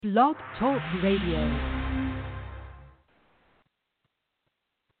Blog Talk Radio.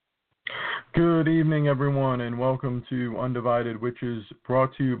 Good evening, everyone, and welcome to Undivided, which is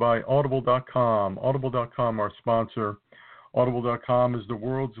brought to you by Audible.com. Audible.com, our sponsor. Audible.com is the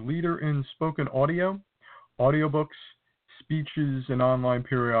world's leader in spoken audio, audiobooks, speeches, and online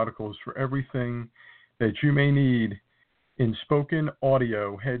periodicals for everything that you may need in spoken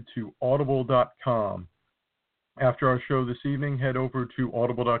audio. Head to Audible.com. After our show this evening, head over to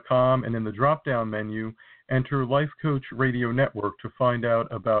Audible.com and in the drop-down menu, enter Life Coach Radio Network to find out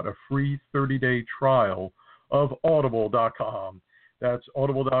about a free 30-day trial of Audible.com. That's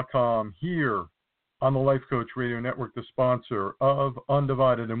Audible.com here on the Life Coach Radio Network, the sponsor of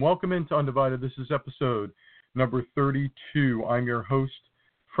Undivided. And welcome into Undivided. This is episode number 32. I'm your host,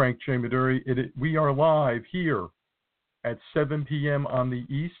 Frank J. Maduri. We are live here at 7 p.m. on the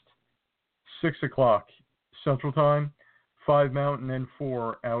East, 6 o'clock Central Time, 5 Mountain, and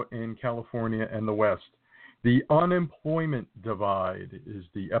 4 out in California and the West. The Unemployment Divide is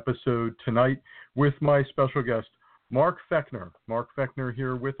the episode tonight with my special guest, Mark Fechner. Mark Fechner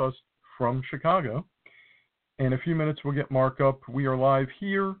here with us from Chicago. In a few minutes, we'll get Mark up. We are live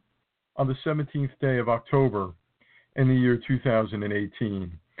here on the 17th day of October in the year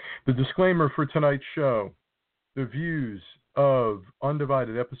 2018. The disclaimer for tonight's show: the views of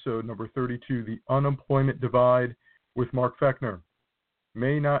Undivided episode number 32, The Unemployment Divide with Mark Fechner,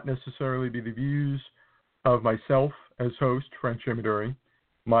 may not necessarily be the views of myself as host, Frank J. Maduri,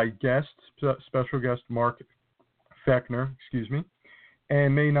 my guest, special guest Mark Fechner,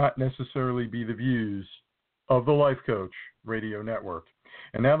 and may not necessarily be the views of the Life Coach Radio Network.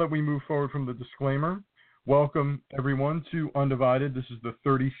 And now that we move forward from the disclaimer, welcome everyone to Undivided. This is the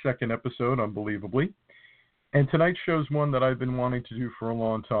 32nd episode, unbelievably. And tonight's show is one that I've been wanting to do for a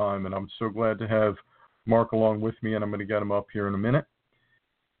long time, and I'm so glad to have Mark along with me, and I'm going to get him up here in a minute.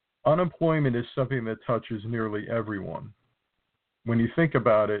 Unemployment is something that touches nearly everyone. When you think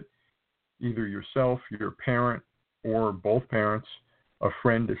about it, either yourself, your parent, or both parents, a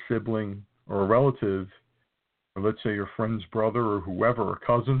friend, a sibling, or a relative, or let's say your friend's brother or whoever, a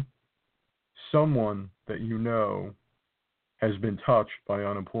cousin, someone that you know has been touched by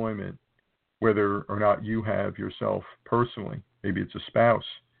unemployment, whether or not you have yourself personally. Maybe it's a spouse.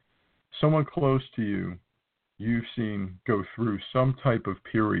 Someone close to you, you've seen go through some type of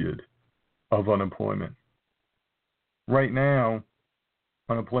period of unemployment. Right now,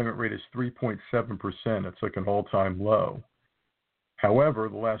 unemployment rate is 3.7%. It's like an all-time low. However,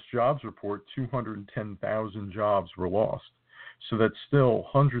 the last jobs report, 210,000 jobs were lost. So that's still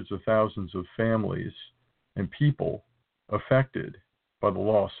hundreds of thousands of families and people affected by the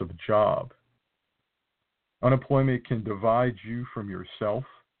loss of a job. Unemployment can divide you from yourself,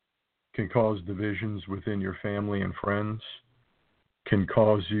 can cause divisions within your family and friends, can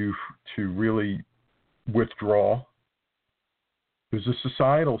cause you to really withdraw. There's a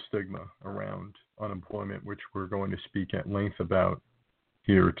societal stigma around unemployment, which we're going to speak at length about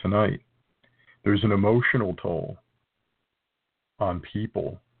here tonight. There's an emotional toll on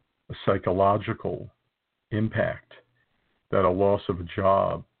people, a psychological impact that a loss of a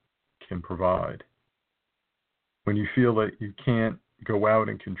job can provide. When you feel that you can't go out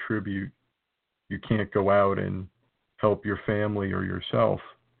and contribute, you can't go out and help your family or yourself,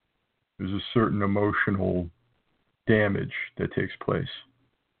 there's a certain emotional damage that takes place.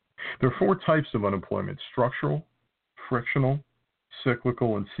 There are 4 types of unemployment: structural, frictional,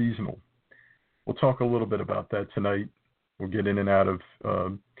 cyclical, and seasonal. We'll talk a little bit about that tonight. We'll get in and out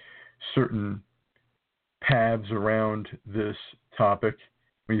of certain paths around this topic.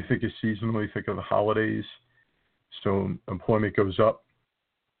 When you think of seasonal, you think of the holidays. So employment goes up,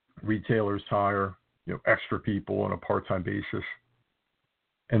 retailers hire extra people on a part-time basis,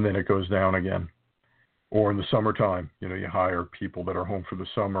 and then it goes down again. Or in the summertime, you hire people that are home for the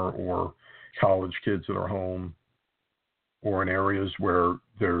summer, or college kids that are home, or in areas where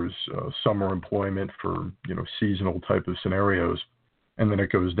there's summer employment for seasonal type of scenarios, and then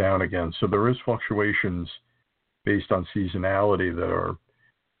it goes down again. So there is fluctuations based on seasonality that are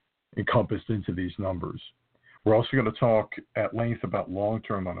encompassed into these numbers. We're also going to talk at length about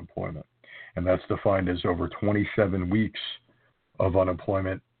long-term unemployment, and that's defined as over 27 weeks of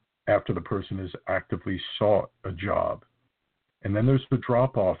unemployment after the person has actively sought a job. And then there's the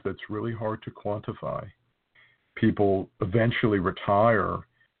drop-off that's really hard to quantify. People eventually retire,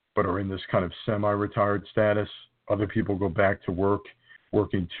 but are in this kind of semi-retired status. Other people go back to work,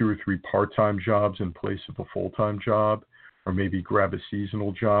 working 2 or 3 part-time jobs in place of a full-time job, or maybe grab a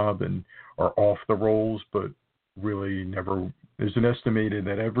seasonal job and are off the rolls, but really never. There's an estimated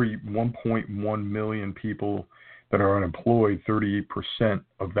that every 1.1 million people that are unemployed, 38%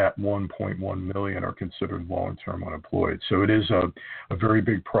 of that 1.1 million are considered long-term unemployed. So it is a very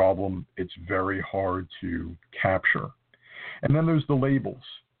big problem. It's very hard to capture. And then there's the labels,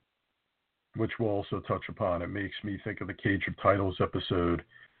 which we'll also touch upon. It makes me think of the Cage of Titles episode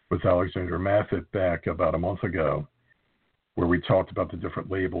with Alexandra Mathitt back about a month ago, where we talked about the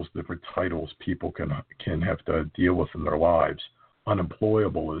different labels, different titles people can have to deal with in their lives.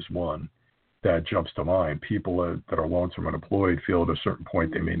 Unemployable is one that jumps to mind. People that are long-term unemployed feel at a certain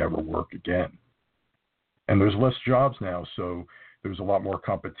point they may never work again. And there's less jobs now, so there's a lot more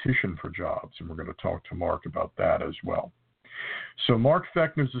competition for jobs, and we're going to talk to Mark about that as well. So Mark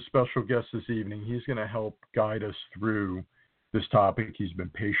Fechner is a special guest this evening. He's going to help guide us through this topic. He's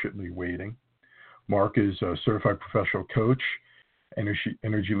been patiently waiting. Mark is a certified professional coach,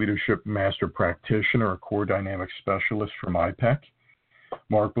 energy leadership master practitioner, a core dynamics specialist from IPEC.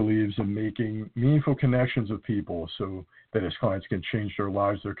 Mark believes in making meaningful connections with people so that his clients can change their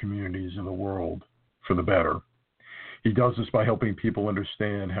lives, their communities, and the world for the better. He does this by helping people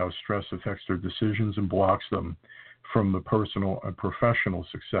understand how stress affects their decisions and blocks them from the personal and professional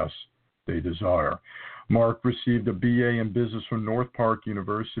success they desire. Mark received a BA in business from North Park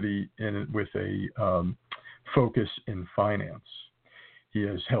University with a focus in finance. He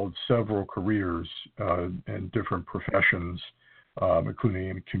has held several careers in different professions,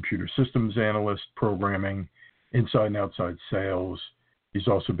 including computer systems analyst, programming, inside and outside sales. He's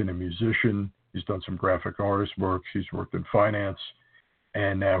also been a musician. He's done some graphic artist work. He's worked in finance,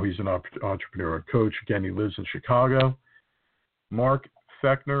 and now he's an entrepreneur and coach. Again, he lives in Chicago. Mark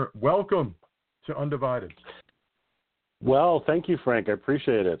Fechner, welcome to Undivided. Well, thank you, Frank. I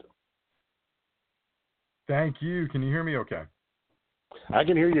appreciate it. Thank you. Can you hear me okay? I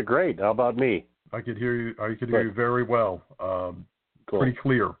can hear you great. How about me? I could hear you. I could hear you very well. Cool. Pretty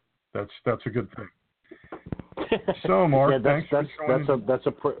clear. That's a good thing. So, Mark, yeah, thanks for joining.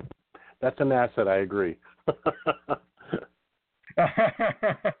 That's an asset. I agree.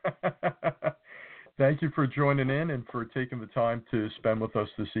 Thank you for joining in and for taking the time to spend with us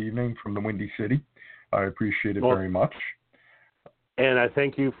this evening from the Windy City. I appreciate it very much. And I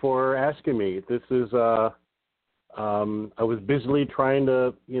thank you for asking me. This is I was busily trying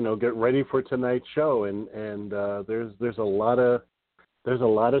to get ready for tonight's show, and there's a lot of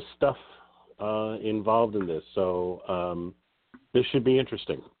stuff involved in this, so this should be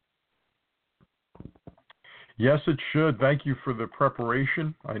interesting. Yes, it should. Thank you for the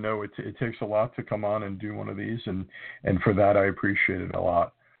preparation. I know it takes a lot to come on and do one of these, and for that I appreciate it a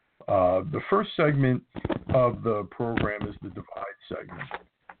lot. The first segment of the program is the Divide segment.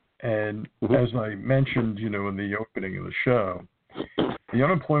 And as I mentioned, in the opening of the show, the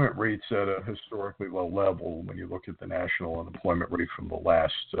unemployment rate's at a historically low level when you look at the national unemployment rate from the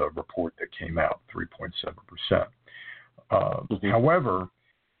last report that came out, 3.7%. However,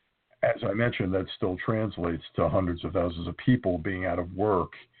 as I mentioned, that still translates to hundreds of thousands of people being out of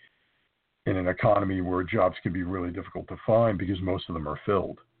work in an economy where jobs can be really difficult to find because most of them are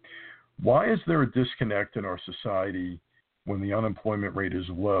filled. Why is there a disconnect in our society when the unemployment rate is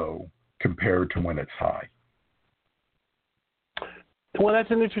low compared to when it's high? Well,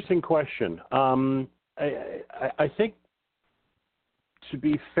 that's an interesting question. I think, to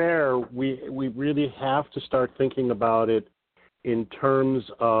be fair, we really have to start thinking about it in terms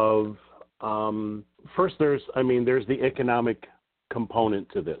of first, there's the economic component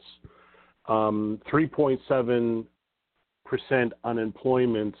to this. 3.7%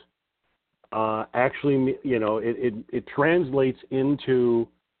 unemployment actually, it translates into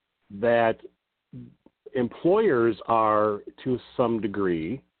that employers are, to some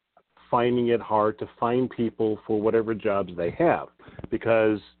degree, finding it hard to find people for whatever jobs they have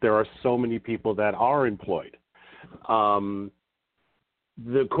because there are so many people that are employed.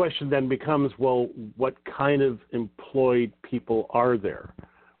 The question then becomes, well, what kind of employed people are there?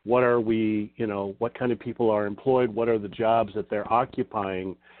 What are we, what kind of people are employed? What are the jobs that they're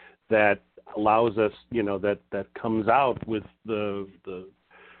occupying that allows us, that comes out with the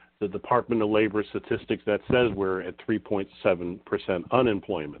Department of Labor statistics that says we're at 3.7%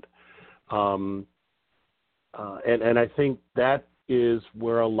 unemployment. And I think that is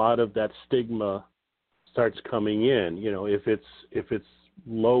where a lot of that stigma starts coming in. If it's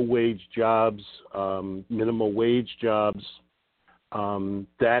low wage jobs, minimal wage jobs,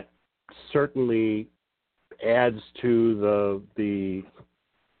 that certainly adds to the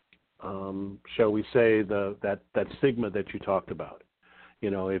shall we say that stigma that you talked about.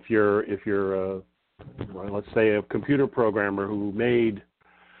 If you're let's say a computer programmer who made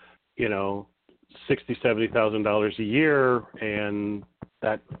 $60,000-$70,000 a year, and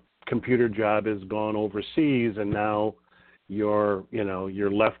that computer job has gone overseas, and now you're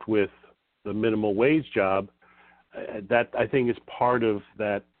left with the minimal wage job. That, I think, is part of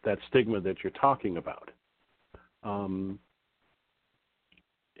that stigma that you're talking about.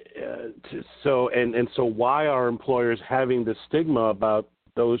 So why are employers having this stigma about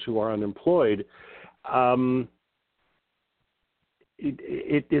those who are unemployed? I'm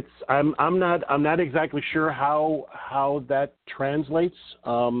not exactly sure how that translates.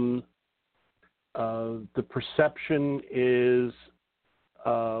 The perception is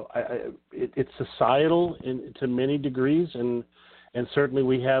it's societal to many degrees, and certainly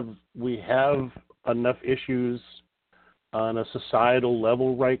we have enough issues on a societal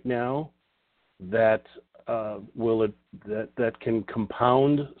level right now that that can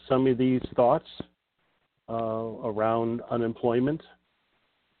compound some of these thoughts around unemployment.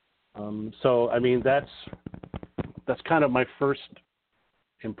 So I mean that's kind of my first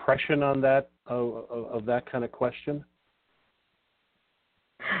impression on that of that kind of question.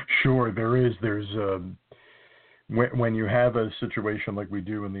 Sure, there's when you have a situation like we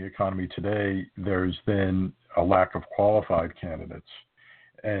do in the economy today, there's then a lack of qualified candidates,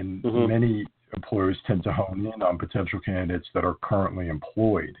 and many employers tend to hone in on potential candidates that are currently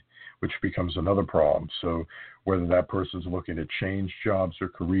employed, which becomes another problem. So whether that person's looking to change jobs or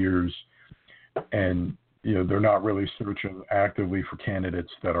careers, and they're not really searching actively for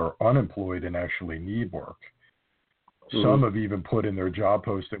candidates that are unemployed and actually need work. Some have even put in their job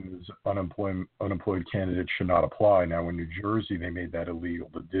postings unemployed candidates should not apply. Now in New Jersey they made that illegal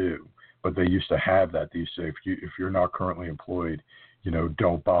to do, but they used to have that. They used to say if you're not currently employed,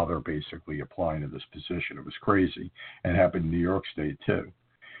 don't bother basically applying to this position. It was crazy, and happened in New York State too.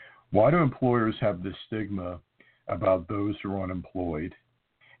 Why do employers have this stigma about those who are unemployed,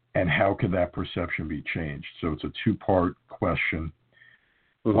 and how could that perception be changed? So it's a two-part question.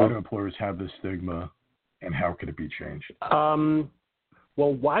 Why do employers have this stigma, and how could it be changed?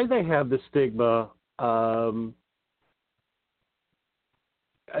 Well, why they have the stigma,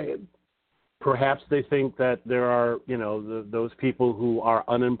 perhaps they think that there are, those people who are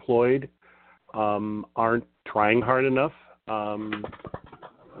unemployed aren't trying hard enough.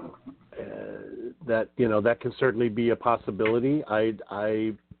 That that can certainly be a possibility.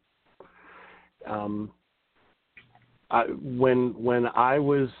 When I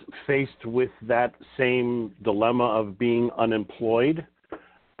was faced with that same dilemma of being unemployed,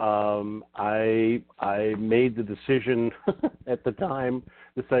 I made the decision at the time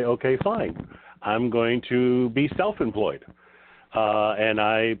to say, okay, fine, I'm going to be self-employed, and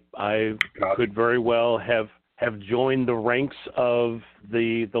I could very well have joined the ranks of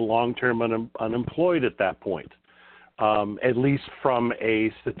the long-term unemployed at that point, at least from a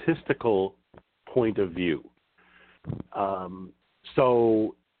statistical point of view.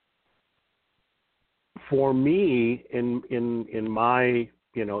 So for me, in my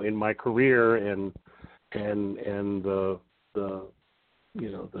my career and the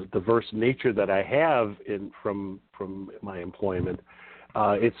diverse nature that I have from my employment,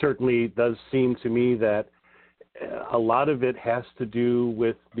 it certainly does seem to me that a lot of it has to do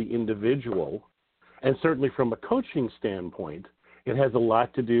with the individual, and certainly from a coaching standpoint, it has a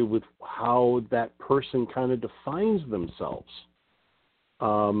lot to do with how that person kind of defines themselves.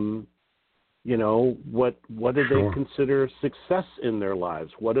 What do they consider success in their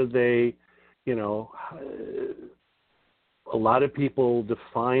lives? What do they, a lot of people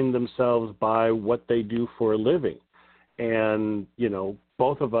define themselves by what they do for a living. And,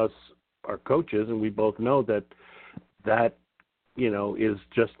 both of us are coaches, and we both know that is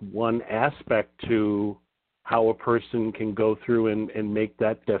just one aspect to how a person can go through and make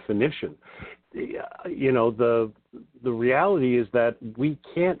that definition. The reality is that we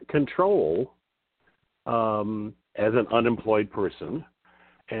can't control, as an unemployed person,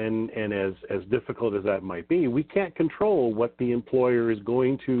 and as difficult as that might be, we can't control what the employer is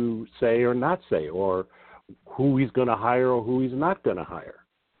going to say or not say, or who he's going to hire or who he's not going to hire,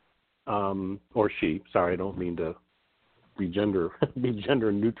 or she. Sorry, I don't mean to be gender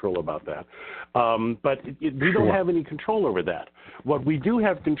neutral about that. But we don't have any control over that. What we do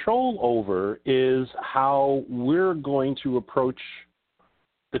have control over is how we're going to approach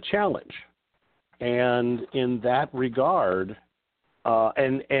the challenge. And in that regard,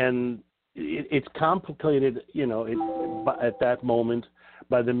 and it's complicated, at that moment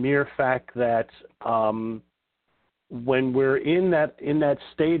by the mere fact that when we're in that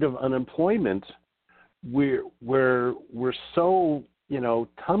state of unemployment, we're so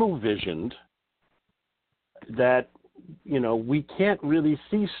tunnel visioned that we can't really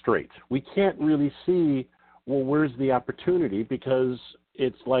see straight. We can't really see, well, where's the opportunity, because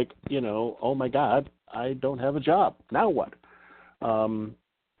it's like, oh my God, I don't have a job. Now what? And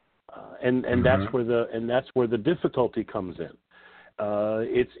that's where the difficulty comes in.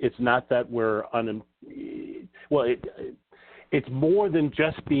 It's not that we're it's more than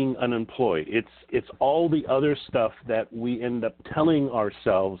just being unemployed. It's all the other stuff that we end up telling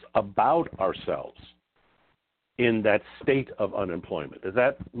ourselves about ourselves in that state of unemployment. Does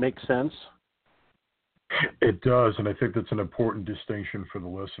that make sense? It does, and I think that's an important distinction for the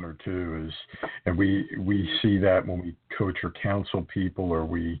listener too. And we see that when we coach or counsel people, or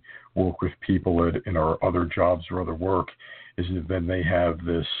we work with people in our other jobs or other work, is that then they have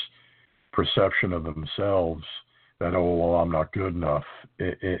this perception of themselves that, oh, well, I'm not good enough,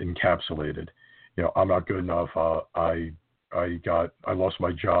 encapsulated. I'm not good enough. I lost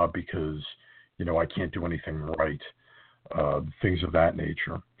my job because I can't do anything right. Things of that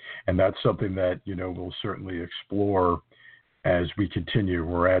nature. And that's something that, we'll certainly explore as we continue.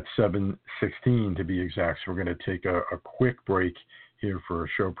 We're at 7:16 to be exact, so we're going to take a quick break here for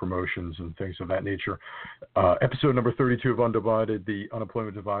show promotions and things of that nature. Episode number 32 of Undivided, The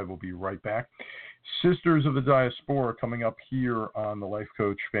Unemployment Divide, will be right back. Sisters of the Diaspora coming up here on the Life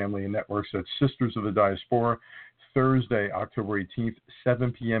Coach Family and Networks. That's Sisters of the Diaspora, Thursday, October 18th,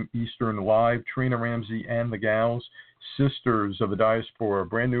 7 p.m. Eastern, live. Trina Ramsey and the Gals, Sisters of the Diaspora,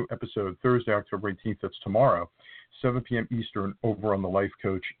 brand new episode, Thursday, October 18th. That's tomorrow, 7 p.m. Eastern, over on the Life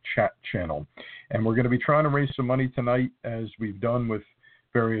Coach chat channel. And we're going to be trying to raise some money tonight, as we've done with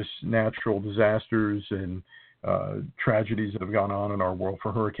various natural disasters and tragedies that have gone on in our world,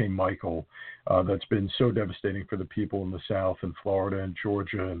 for Hurricane Michael. That's been so devastating for the people in the South, in Florida and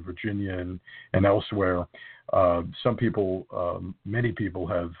Georgia and Virginia and elsewhere. Some people, many people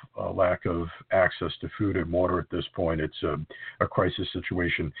have a lack of access to food and water at this point. It's a crisis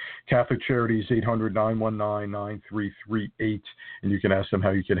situation. Catholic Charities, 800-919-9338, and you can ask them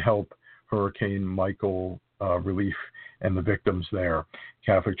how you can help Hurricane Michael relief and the victims there.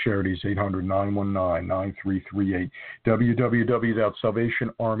 Catholic Charities, 800-919-9338.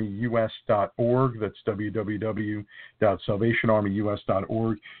 www.salvationarmyus.org. That's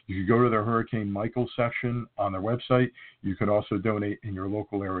www.salvationarmyus.org. You can go to their Hurricane Michael section on their website. You can also donate in your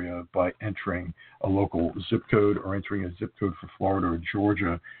local area by entering a local zip code, or entering a zip code for Florida or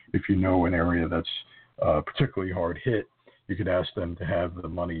Georgia. If you know an area that's particularly hard hit, you could ask them to have the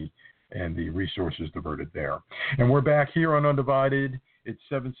money and the resources diverted there. And we're back here on Undivided. It's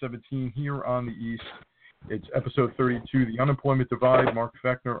 7:17 here on the East. It's episode 32, The Unemployment Divide. Mark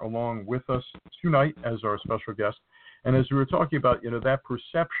Fechner along with us tonight as our special guest. And as we were talking about, that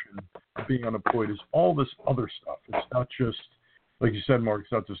perception of being unemployed is all this other stuff. It's not just, like you said, Mark,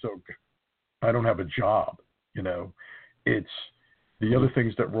 it's not just, oh, I don't have a job. It's the other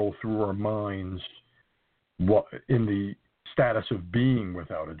things that roll through our minds in the status of being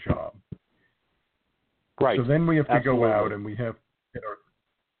without a job. Right. So then we have to Absolutely. go out and we have to get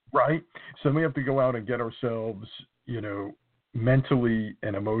So then we have to go out and get ourselves, mentally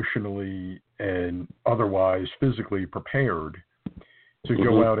and emotionally and otherwise physically prepared to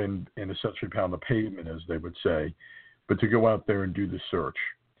go out and essentially pound the pavement, as they would say, but to go out there and do the search.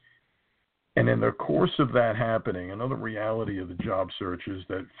 And in the course of that happening, another reality of the job search is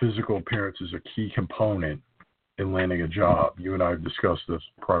that physical appearance is a key component in landing a job. You and I have discussed this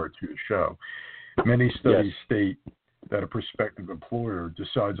prior to the show. Many studies state that a prospective employer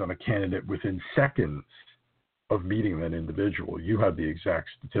decides on a candidate within seconds of meeting that individual. You have the exact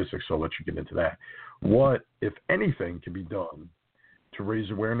statistics, so I'll let you get into that. What, if anything, can be done to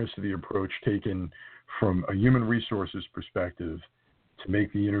raise awareness of the approach taken from a human resources perspective to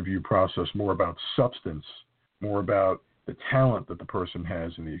make the interview process more about substance, more about the talent that the person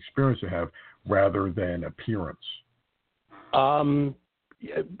has and the experience they have, rather than appearance? And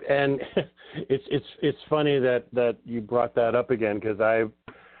it's funny that you brought that up again, because I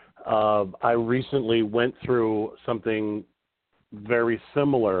recently went through something very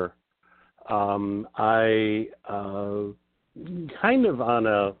similar. I kind of on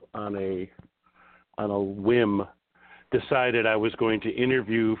a whim decided I was going to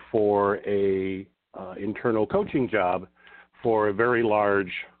interview for a internal coaching job for a very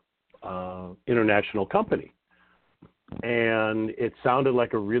large international company. And it sounded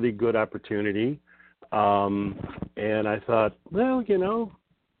like a really good opportunity. And I thought, well,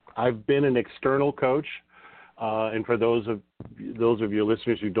 I've been an external coach. And for those of your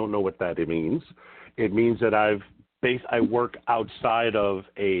listeners who don't know what that means, it means that I work outside of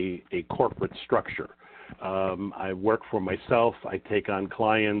a corporate structure. I work for myself. I take on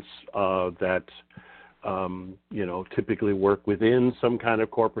clients that typically work within some kind of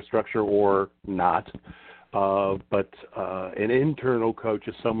corporate structure or not. But an internal coach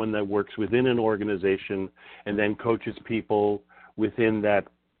is someone that works within an organization and then coaches people within that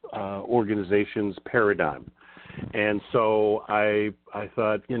organization's paradigm. And so I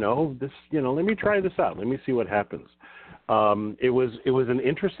thought, let me try this out. Let me see what happens. It was an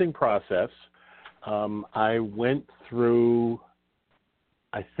interesting process. I went through,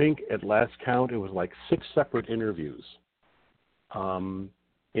 I think at last count, it was like 6 separate interviews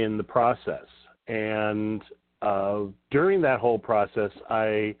in the process. And during that whole process,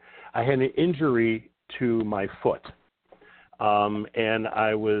 I had an injury to my foot. And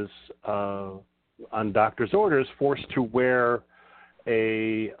I was, on doctor's orders, forced to wear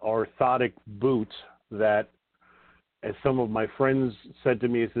a orthotic boot that, as some of my friends said to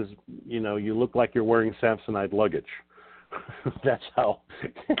me, says, you look like you're wearing Samsonite luggage. that's how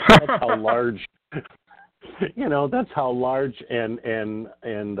large, that's how large and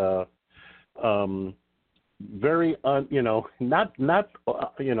very, not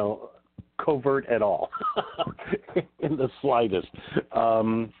covert at all in the slightest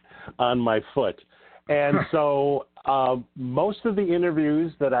on my foot. And so most of the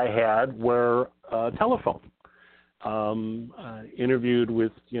interviews that I had were telephone. I interviewed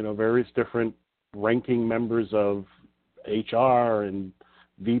with, various different ranking members of HR and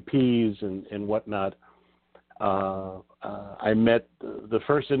VPs and whatnot. I met, the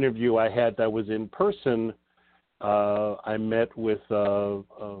first interview I had that was in person, I met with a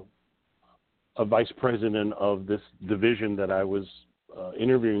vice president of this division that I was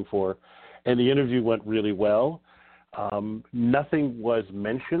interviewing for, and the interview went really well. Nothing was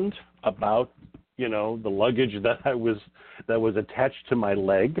mentioned about, the luggage that was attached to my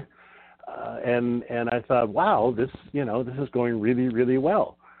leg, and I thought, wow, this is going really, really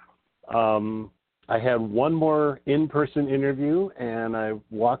well. I had one more in-person interview, and I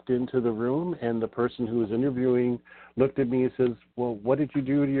walked into the room, and the person who was interviewing looked at me and says, well, what did you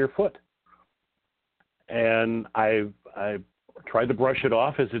do to your foot? And I tried to brush it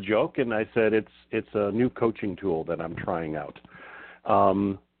off as a joke, and I said, it's a new coaching tool that I'm trying out.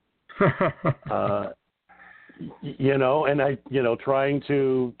 And I, trying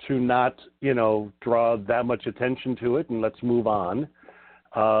to not, draw that much attention to it, and let's move on.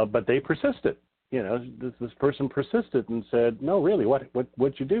 But they persisted. This person persisted and said, no, really,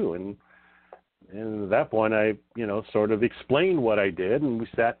 what'd you do? And at that point, I, sort of explained what I did, and we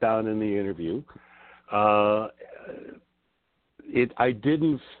sat down in the interview. I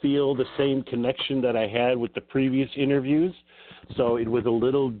didn't feel the same connection that I had with the previous interviews, so it was a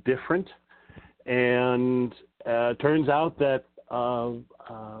little different. And turns out that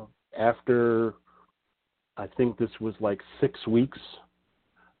after, I think this was like 6 weeks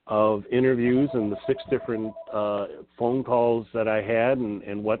of interviews and the 6 different phone calls that I had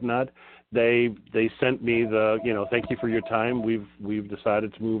and whatnot, they sent me the, thank you for your time. We've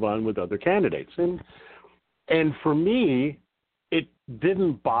decided to move on with other candidates. And for me, it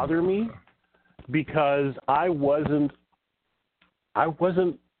didn't bother me because I'm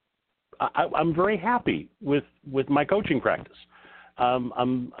very happy with my coaching practice.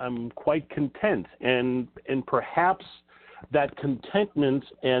 I'm quite content, and perhaps that contentment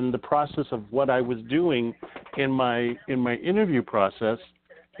and the process of what I was doing in my interview process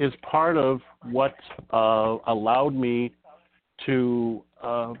is part of what allowed me to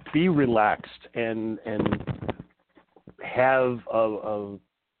be relaxed and have a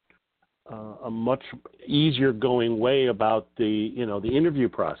much easier going way about the interview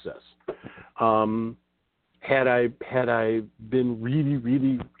process. Had I been really,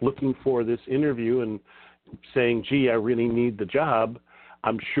 really looking for this interview and saying, gee, I really need the job,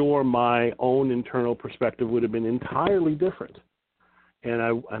 I'm sure my own internal perspective would have been entirely different. And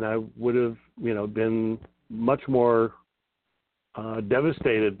I would have, been much more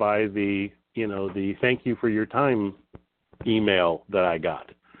devastated by the thank you for your time email that I got.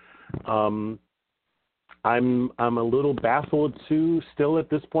 I'm a little baffled too, still at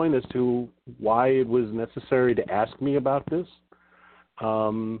this point, as to why it was necessary to ask me about this.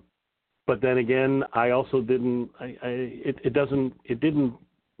 But then again, I also didn't. I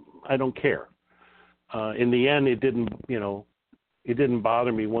don't care. In the end, it didn't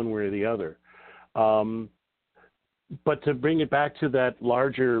bother me one way or the other. But to bring it back to that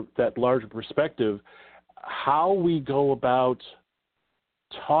larger perspective, how we go about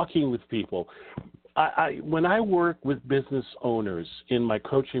talking with people. When I work with business owners in my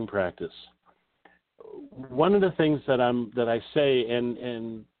coaching practice, one of the things that I say,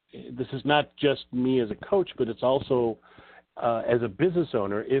 and this is not just me as a coach, but it's also as a business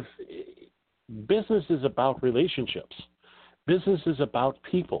owner, if business is about relationships, business is about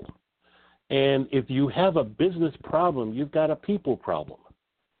people. And if you have a business problem, you've got a people problem.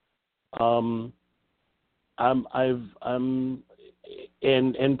 And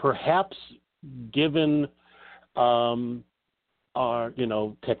perhaps given our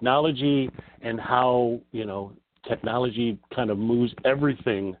technology and how technology kind of moves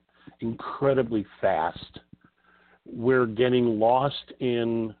everything incredibly fast, we're getting lost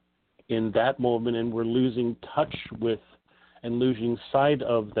in that moment, and we're losing touch with and losing sight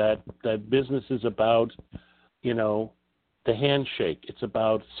of that business is about the handshake. It's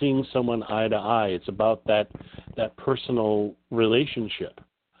about seeing someone eye to eye. It's about that personal relationship.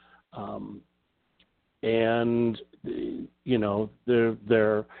 And I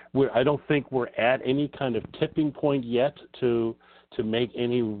don't think we're at any kind of tipping point yet to make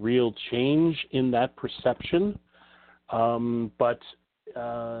any real change in that perception. But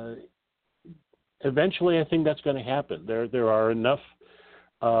eventually, I think that's going to happen. There are enough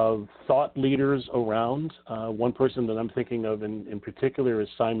thought leaders around. One person that I'm thinking of in particular is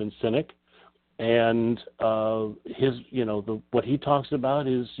Simon Sinek, and his what he talks about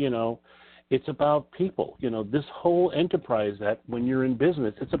is it's about people. This whole enterprise, that when you're in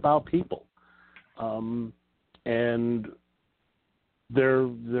business, it's about people, and there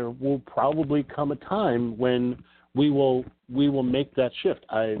will probably come a time when we will make that shift.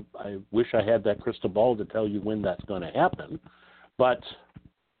 I wish I had that crystal ball to tell you when that's going to happen, but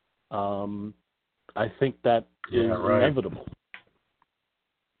I think that is inevitable.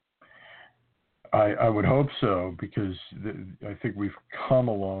 I would hope so, because I think we've come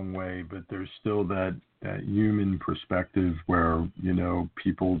a long way, but there's still that human perspective where,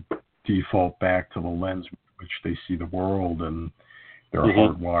 people default back to the lens with which they see the world, and they're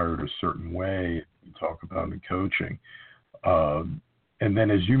hardwired a certain way. We talk about in coaching. And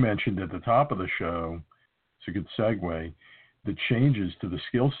then, as you mentioned at the top of the show, it's a good segue, the changes to the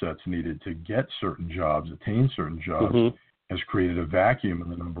skill sets needed to get certain jobs, attain certain jobs, has created a vacuum in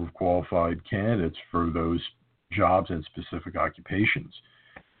the number of qualified candidates for those jobs and specific occupations.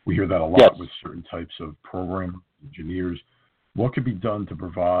 We hear that a lot with certain types of program engineers. What could be done to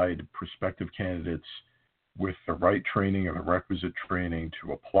provide prospective candidates with the right training or the requisite training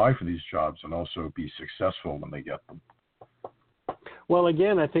to apply for these jobs and also be successful when they get them? Well,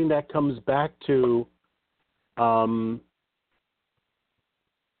 again, I think that comes back to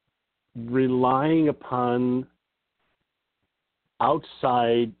relying upon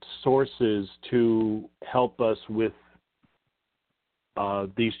outside sources to help us with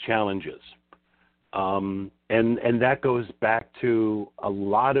these challenges. And that goes back to a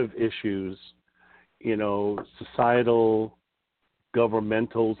lot of issues, societal,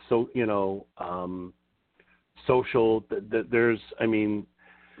 governmental, social. There's,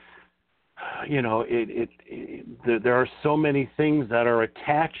 there are so many things that are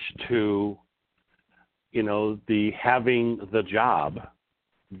attached to, the having the job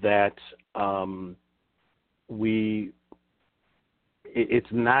that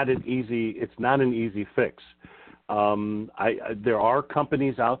it's not an easy fix. There are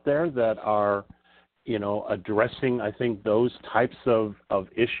companies out there that are, addressing, I think, those types of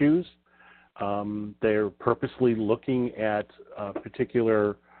issues. They're purposely looking at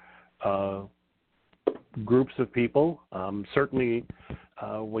particular groups of people. Certainly,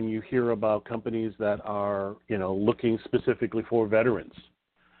 when you hear about companies that are, looking specifically for veterans,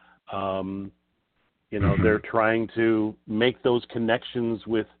 they're trying to make those connections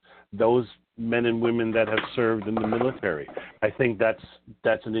with those men and women that have served in the military. I think that's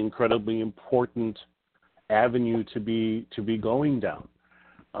an incredibly important avenue to be going down,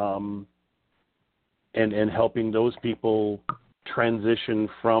 and helping those people transition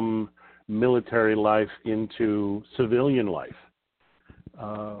from military life into civilian life.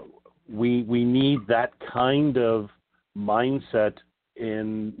 We need that kind of mindset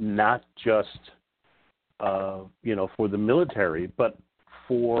in not just for the military, but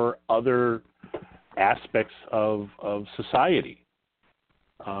for other aspects of society.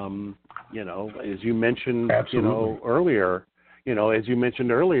 As you mentioned, earlier,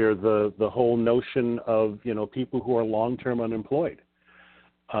 the whole notion of, people who are long-term unemployed.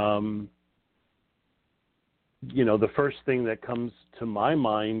 The first thing that comes to my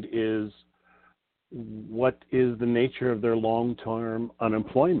mind is, what is the nature of their long-term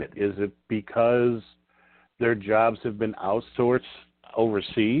unemployment? Is it because their jobs have been outsourced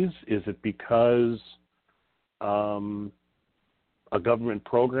overseas? Is it because a government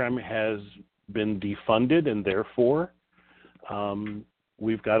program has been defunded, and therefore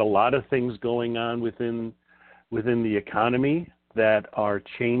we've got a lot of things going on within the economy that are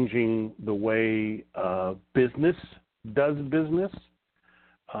changing the way business does business?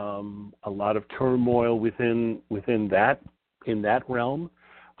 a lot of turmoil within in that realm.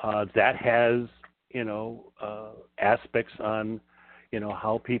 That has, aspects on,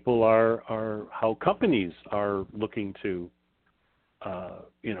 how people how companies are looking to,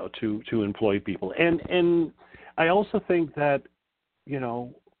 to employ people. And I also think that,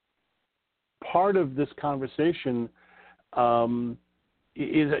 part of this conversation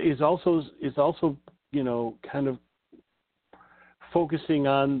is also kind of focusing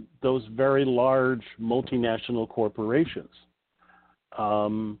on those very large multinational corporations.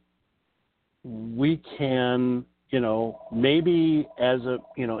 We can, maybe as a,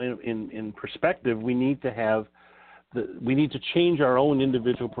 in perspective, we need to change our own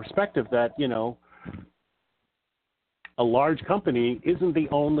individual perspective that, a large company isn't the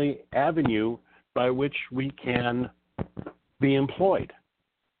only avenue by which we can be employed.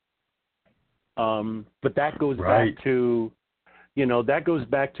 But that goes right. back to, that goes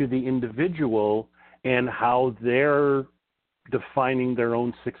back to the individual and how they're defining their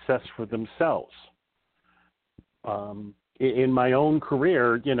own success for themselves. In my own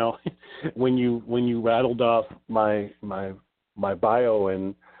career, when you rattled off my bio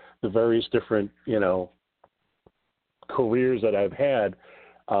and the various different, careers that I've had,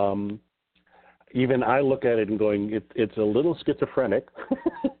 even I look at it and going, it's a little schizophrenic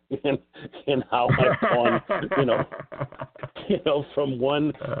in how I've gone, from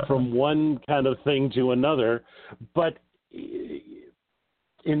one kind of thing to another. But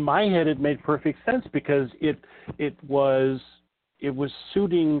in my head, it made perfect sense because it was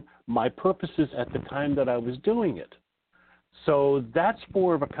suiting my purposes at the time that I was doing it. So that's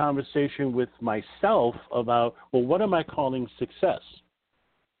more of a conversation with myself about, well, what am I calling success?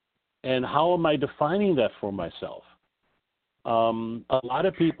 And how am I defining that for myself? A lot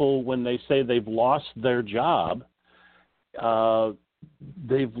of people, when they say they've lost their job,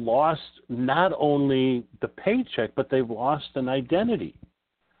 they've lost not only the paycheck, but they've lost an identity.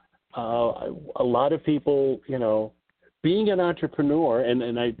 A lot of people, being an entrepreneur,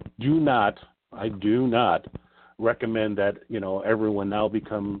 and I do not recommend that, everyone now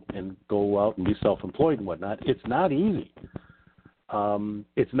become and go out and be self-employed and whatnot. It's not easy.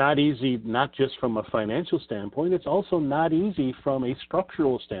 It's not easy, not just from a financial standpoint. It's also not easy from a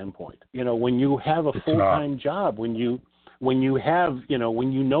structural standpoint. When you have a full-time job, when you have,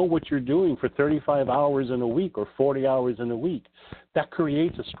 when you know what you're doing for 35 hours in a week or 40 hours in a week, that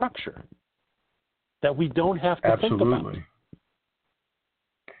creates a structure that we don't have to think about.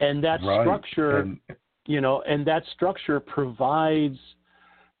 And that structure, and that structure provides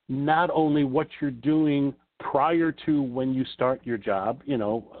not only what you're doing prior to when you start your job.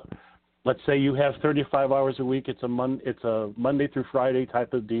 Let's say you have 35 hours a week. It's a Monday through Friday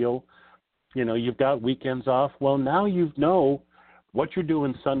type of deal. You've got weekends off. Well, now you know what you're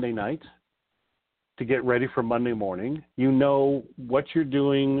doing Sunday night to get ready for Monday morning. You know what you're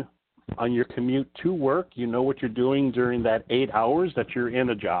doing on your commute to work. You know what you're doing during that 8 hours that you're in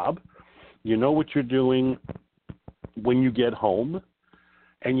a job. You know what you're doing when you get home.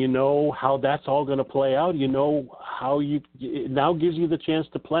 And you know how that's all going to play out. You know how it now gives you the chance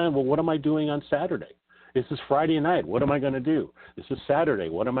to plan, well, what am I doing on Saturday? This is Friday night. What am I going to do? This is Saturday.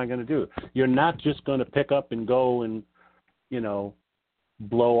 What am I going to do? You're not just going to pick up and go and,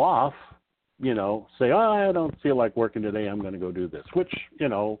 blow off, say, I don't feel like working today. I'm going to go do this, which,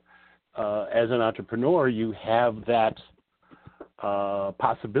 as an entrepreneur, you have that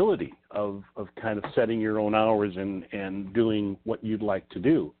possibility of kind of setting your own hours and doing what you'd like to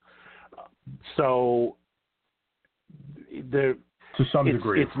do. So to some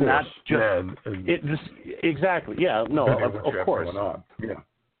degree, it's not just exactly. Yeah, no, of course. Yeah.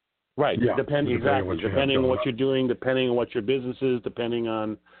 Right. Yeah. Depending on what you're doing, depending on what your business is, depending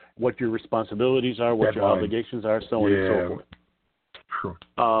on what your responsibilities are, what your obligations are, so on and so forth. Sure.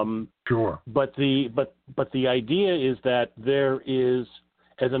 Sure. But the idea is that there is,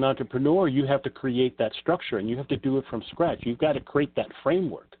 as an entrepreneur, you have to create that structure, and you have to do it from scratch. You've got to create that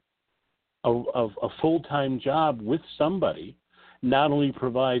framework. A full-time job with somebody not only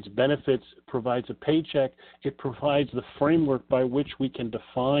provides benefits, provides a paycheck, it provides the framework by which we can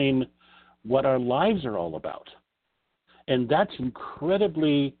define what our lives are all about. And that's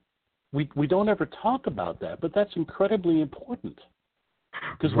incredibly, we don't ever talk about that, but that's incredibly important.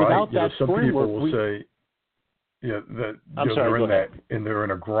 Because without that some framework, people will say, they're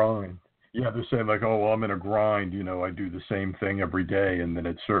in a grind. Yeah, they're saying like, oh, well, I'm in a grind. I do the same thing every day, and then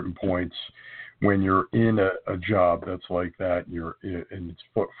at certain points, when you're in a job that's like that, and it's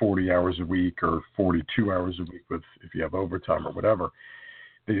 40 hours a week or 42 hours a week if you have overtime or whatever,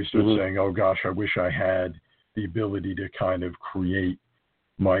 then you start saying, oh gosh, I wish I had the ability to kind of create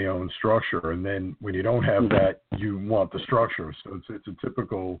my own structure. And then when you don't have that, you want the structure. So it's a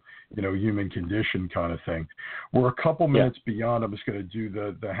typical, human condition kind of thing. We're a couple minutes beyond. I'm just going to do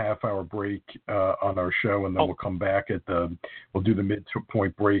the half-hour break on our show, and then we'll come back we'll do the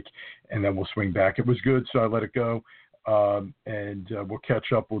midpoint break, and then we'll swing back. It was good, so I let it go. And we'll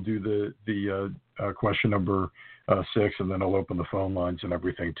catch up. We'll do the question number 6, and then I'll open the phone lines and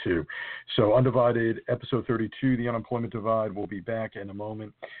everything too. So Undivided, episode 32, The Unemployment Divide. We'll be back in a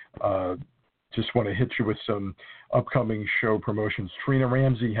moment. Just want to hit you with some upcoming show promotions. Trina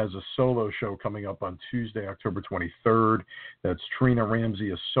Ramsey has a solo show coming up on Tuesday, October 23rd. That's Trina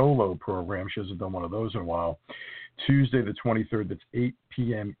Ramsey, a solo program. She hasn't done one of those in a while. Tuesday the 23rd, that's 8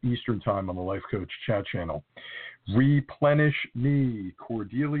 p.m. Eastern Time on the Life Coach chat channel. Replenish Me,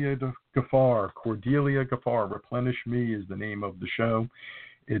 Cordelia Gaffar. Cordelia Gaffar, Replenish Me is the name of the show.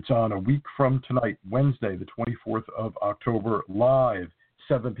 It's on a week from tonight, Wednesday, the 24th of October, live,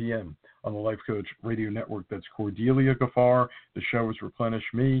 7 p.m. on the Life Coach Radio Network. That's Cordelia Gaffar. The show is Replenish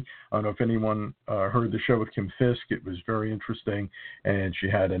Me. I don't know if anyone heard the show with Kim Fisk. It was very interesting. And she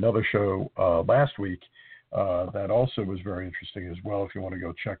had another show last week that also was very interesting as well, if you want to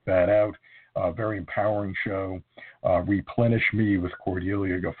go check that out. Very empowering show, Replenish Me with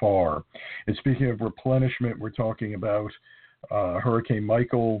Cordelia Gaffar. And speaking of replenishment, we're talking about Hurricane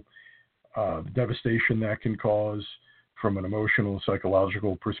Michael, the devastation that can cause from an emotional,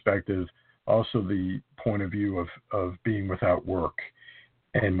 psychological perspective, also the point of view of being without work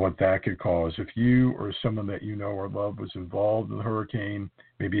and what that could cause. If you or someone that you know or love was involved in the hurricane,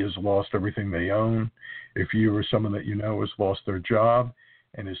 maybe has lost everything they own, if you or someone that you know has lost their job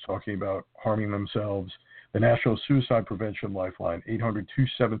and is talking about harming themselves, the National Suicide Prevention Lifeline,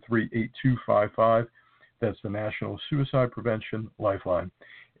 800-273-8255. That's the National Suicide Prevention Lifeline,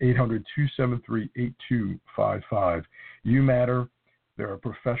 800-273-8255. You matter. There are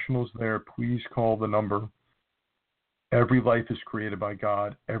professionals there. Please call the number. Every life is created by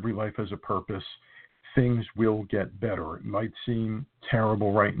God. Every life has a purpose. Things will get better. It might seem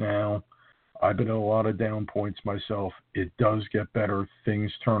terrible right now. I've been in a lot of down points myself. It does get better.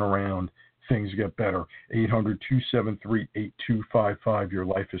 Things turn around. Things get better. 800-273-8255. Your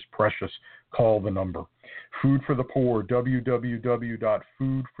life is precious. Call the number. Food for the Poor,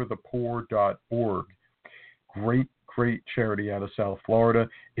 www.foodforthepoor.org. Great charity out of South Florida,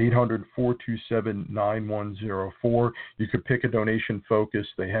 800-427-9104. You could pick a donation focus.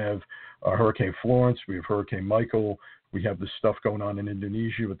 They have Hurricane Florence. We have Hurricane Michael. We have this stuff going on in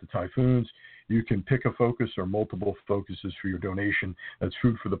Indonesia with the typhoons. You can pick a focus or multiple focuses for your donation. That's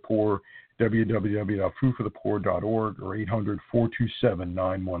Food for the Poor, www.foodforthepoor.org or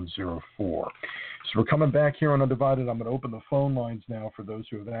 800-427-9104. So we're coming back here on Undivided. I'm going to open the phone lines now for those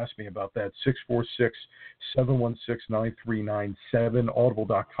who have asked me about that. 646-716-9397.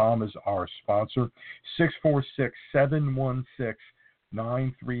 Audible.com is our sponsor.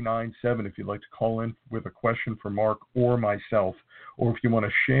 646-716-9397 if you'd like to call in with a question for Mark or myself, or if you want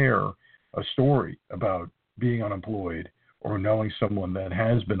to share a story about being unemployed or knowing someone that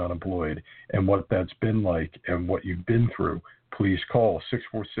has been unemployed and what that's been like and what you've been through, please call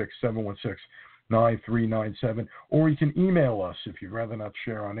 646-716-9397, or you can email us if you'd rather not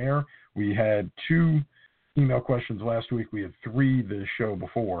share on air. We had 2 email questions last week. We had 3 the show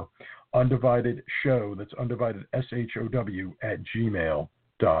before. Undivided Show, that's Undivided, SHOW,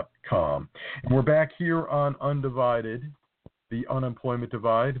 @gmail.com. And we're back here on Undivided, the Unemployment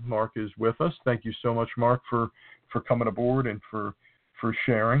Divide. Mark is with us. Thank you so much, Mark, for coming aboard and for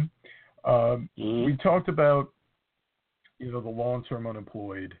sharing. We talked about, the long-term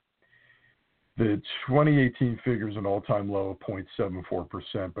unemployed. The 2018 figure is an all-time low of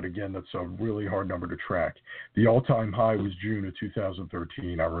 0.74%, but again, that's a really hard number to track. The all-time high was June of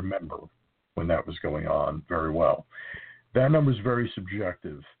 2013. I remember when that was going on very well. That number is very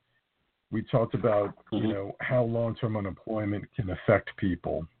subjective. We talked about, how long-term unemployment can affect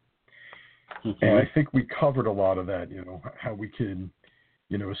people. And I think we covered a lot of that, how we can,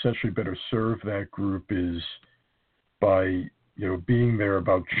 essentially better serve that group is by, being there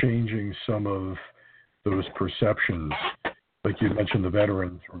about changing some of those perceptions. Like you mentioned, the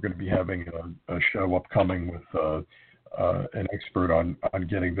veterans, we're going to be having a show upcoming with an expert on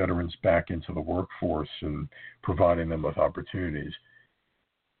getting veterans back into the workforce and providing them with opportunities.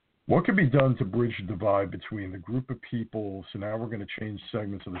 What can be done to bridge the divide between the group of people? So now we're going to change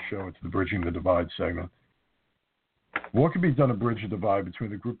segments of the show into the Bridging the Divide segment. What can be done to bridge the divide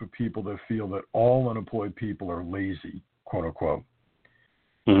between the group of people that feel that all unemployed people are lazy, quote unquote?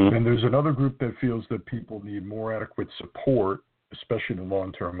 And there's another group that feels that people need more adequate support, especially the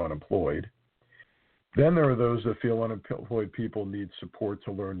long-term unemployed. Then there are those that feel unemployed people need support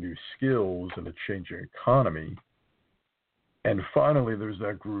to learn new skills in a changing economy. And finally, there's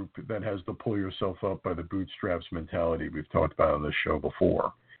that group that has the pull yourself up by the bootstraps mentality we've talked about on this show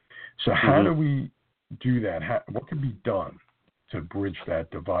before. So how do we do that? What can be done to bridge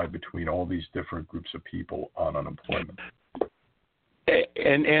that divide between all these different groups of people on unemployment?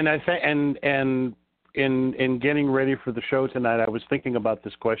 And I think and in getting ready for the show tonight, I was thinking about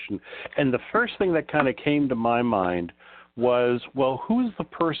this question, and the first thing that kind of came to my mind was, well, who's the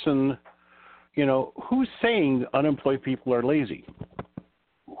person, who's saying unemployed people are lazy?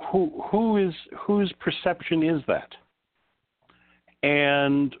 Whose perception is that?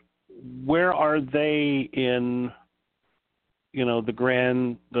 And where are they in, the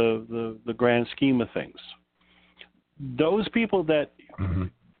grand scheme of things? Those people that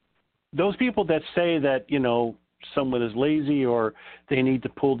say that, someone is lazy or they need to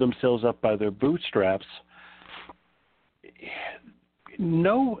pull themselves up by their bootstraps,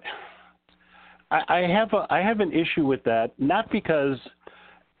 no, I have an issue with that, not because,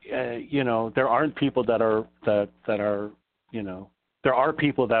 there aren't people that are, there are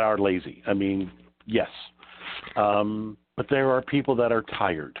people that are lazy. I mean, yes. But there are people that are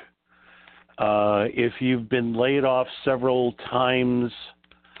tired. If you've been laid off several times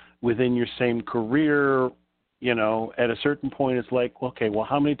within your same career, at a certain point it's like, okay, well,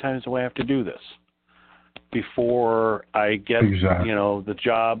 how many times do I have to do this before I get, the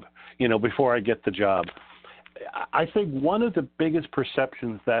job, before I get the job? I think one of the biggest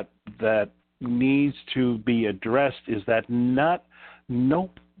perceptions that needs to be addressed is that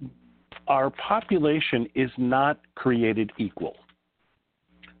our population is not created equal.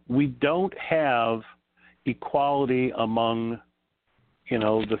 We don't have equality among,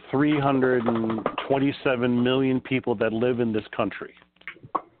 the 327 million people that live in this country.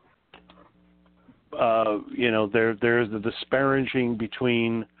 There's the disparaging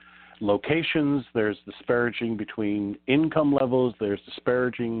between locations, there's disparaging between income levels, there's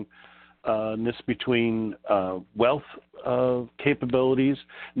disparaging between wealth capabilities.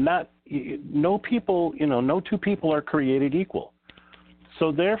 No two people are created equal.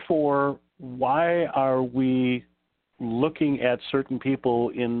 So therefore, why are we looking at certain people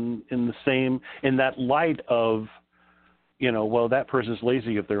in that light of, well, that person's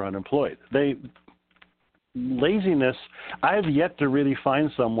lazy if they're unemployed? Laziness, I've yet to really find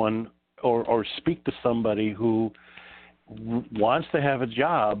someone or speak to somebody who wants to have a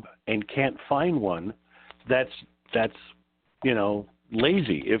job and can't find one that's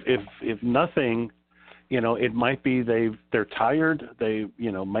lazy. If nothing, it might be they're tired.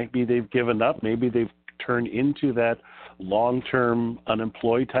 Might be they've given up. Maybe they've turned into that long-term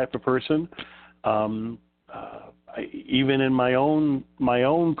unemployed type of person. Even in my own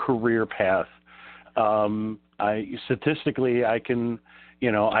career path, statistically I can,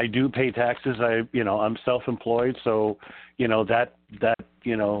 I do pay taxes. I'm self-employed, so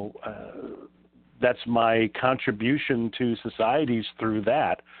that's my contribution to societies through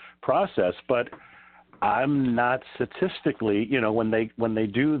that process. But I'm not statistically, when they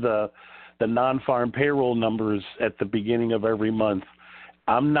do the non-farm payroll numbers at the beginning of every month,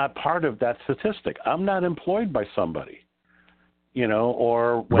 I'm not part of that statistic. I'm not employed by somebody,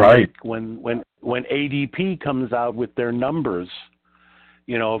 or when ADP comes out with their numbers,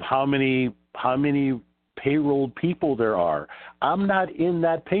 of how many payrolled people there are. I'm not in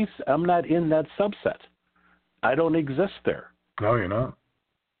that I'm not in that subset. I don't exist there. No, you're not.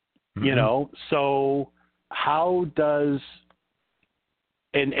 Mm-hmm. So how does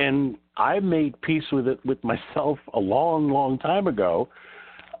and I made peace with it with myself a long, long time ago,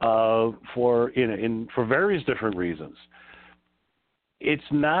 for various different reasons. It's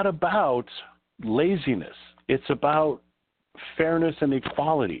not about laziness. It's about fairness and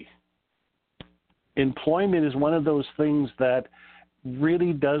equality. Employment is one of those things that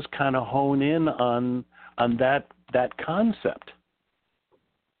really does kind of hone in on that concept.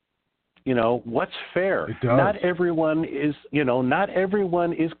 What's fair? It does. Not everyone is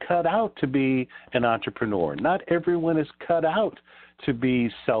cut out to be an entrepreneur. Not everyone is cut out to be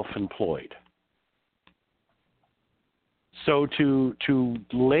self-employed. So to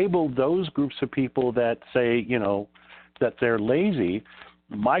label those groups of people that say, that they're lazy,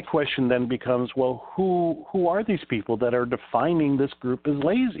 my question then becomes, well, who are these people that are defining this group as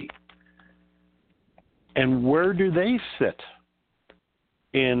lazy? And where do they sit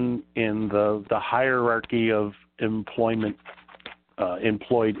in the hierarchy of employed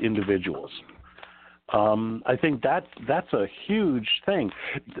individuals? I think that's a huge thing.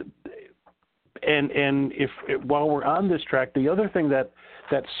 and if while we're on this track, the other thing that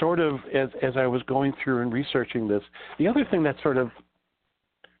sort of, as I was going through and researching this, the other thing that sort of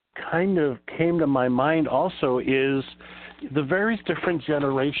kind of came to my mind also is the various different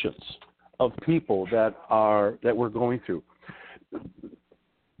generations of people that we're going through.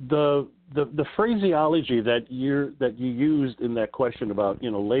 The phraseology that you used in that question about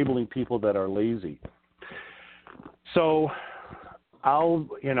labeling people that are lazy. So I'll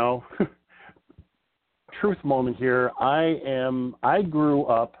truth moment here. I grew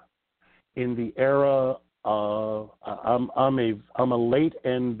up in the era of I'm a late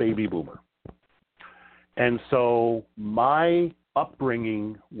end baby boomer, and so my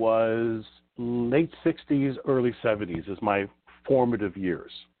upbringing was late 60s, early 70s is my formative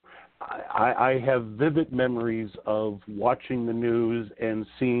years. I have vivid memories of watching the news and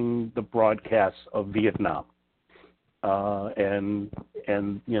seeing the broadcasts of Vietnam, and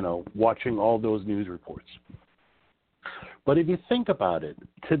watching all those news reports. But if you think about it,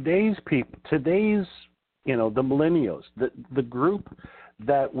 today's people, the millennials, the group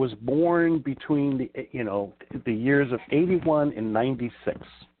that was born between the years of 81 and 96,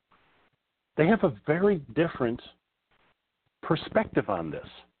 they have a very different perspective on this.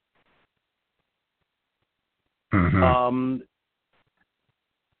 Mm-hmm.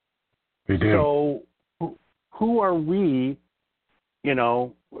 They do. So who are we?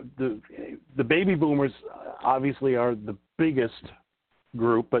 The baby boomers obviously are the biggest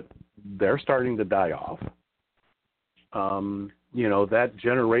group, but they're starting to die off. That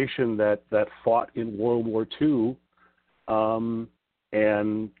generation that fought in World War II, and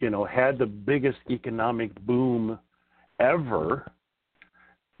had the biggest economic boom ever.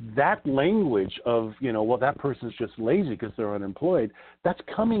 That language of that person's just lazy because they're unemployed, that's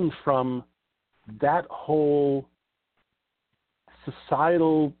coming from that whole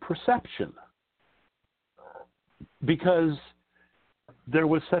societal perception, because there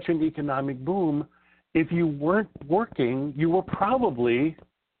was such an economic boom. If you weren't working, you were probably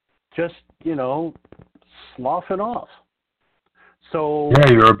just sloughing off. So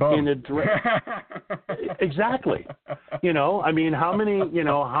yeah, you're a bum. Exactly. How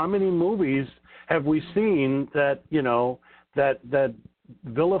many movies have we seen that that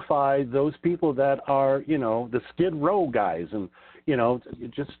vilify those people that are the Skid Row guys, and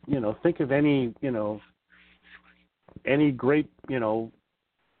just think of any great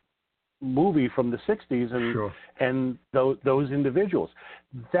movie from the 60s and sure. and those individuals.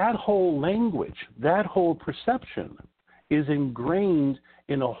 That whole language, that whole perception is ingrained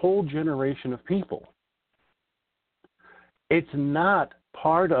in a whole generation of people. It's not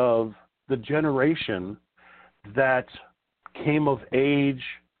part of the generation that came of age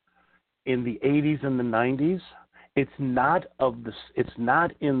in the 80s and the 90s. It's not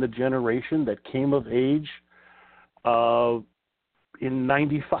in the generation that came of age in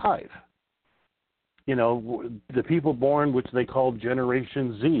 95. The people born, which they call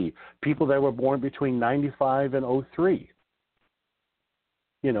Generation Z, people that were born between 95 and 03.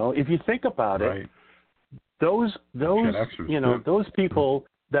 If you think about right. it, those people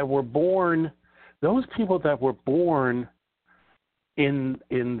that were born, in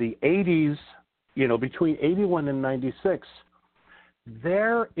the 80s, between 81 and 96,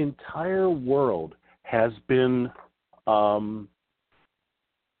 their entire world has been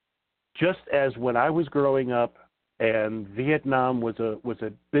just as when I was growing up, and Vietnam was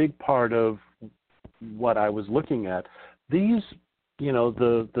a big part of what I was looking at. These,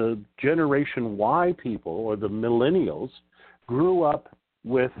 the Generation Y people, or the millennials, grew up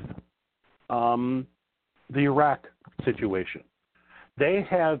with the Iraq situation. They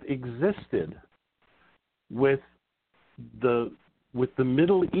have existed with the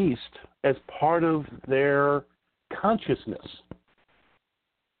Middle East as part of their consciousness.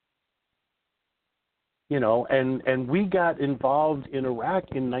 And we got involved in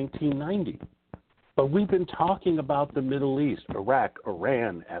Iraq in 1990. But we've been talking about the Middle East, Iraq,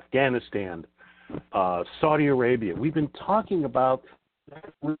 Iran, Afghanistan, Saudi Arabia. We've been talking about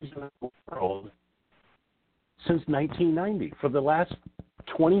that region of the world since 1990, for the last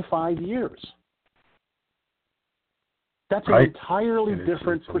 25 years. That's an entirely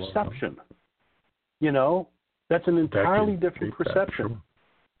different perception. That's an entirely different perception. Sure.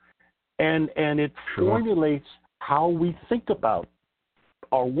 And it formulates how we think about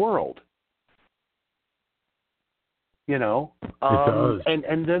our world. It does. And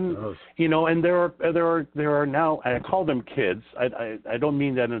then and there are now, I call them kids. I don't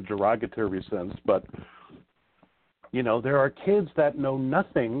mean that in a derogatory sense, but there are kids that know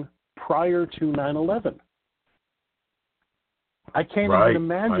nothing prior to 9/11. I can't even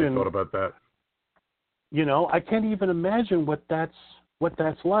imagine. I thought about that. I can't even imagine what that's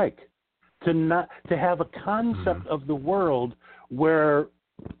like, to have a concept of the world where,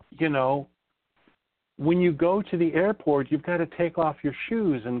 when you go to the airport, you've got to take off your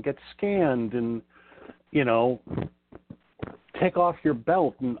shoes and get scanned and, take off your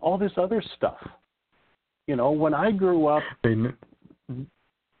belt and all this other stuff. When I grew up,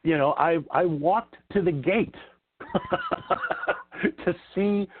 I walked to the gate to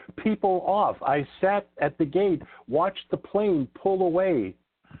see people off. I sat at the gate, watched the plane pull away,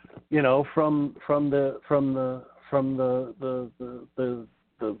 from the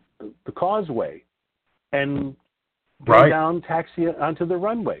causeway, and go down, taxi onto the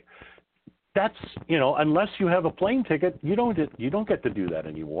runway. That's unless you have a plane ticket, you don't get to do that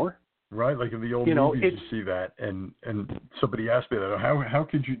anymore. Right, like in the old movies, you see that, and somebody asked me that, how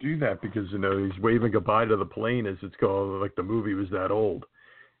could you do that? Because he's waving goodbye to the plane as it's going, like the movie was that old.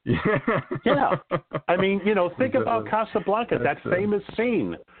 Yeah, I mean, think about Casablanca, that famous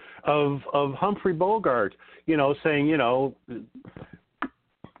scene of Humphrey Bogart, saying,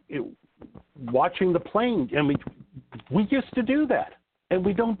 watching the plane. I mean, we used to do that, and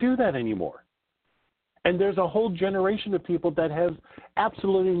we don't do that anymore. And there's a whole generation of people that have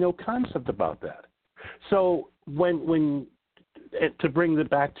absolutely no concept about that. So when to bring it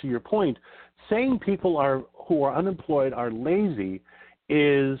back to your point, saying people who are unemployed are lazy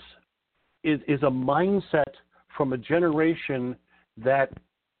is a mindset from a generation that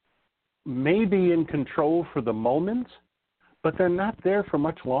may be in control for the moment, but they're not there for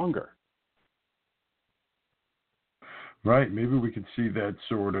much longer. Right. Maybe we could see that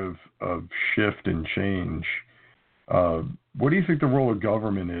sort of shift and change. What do you think the role of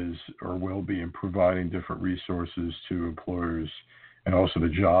government is or will be in providing different resources to employers and also to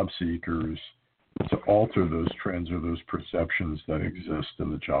job seekers to alter those trends or those perceptions that exist in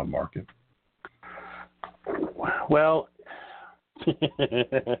the job market? Well,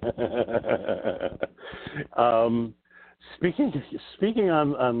 speaking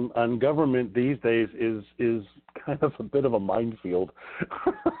on government these days is kind of a bit of a minefield.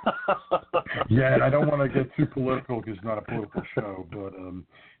 Yeah, and I don't want to get too political because it's not a political show, but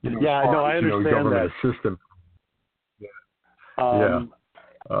I understand government that system.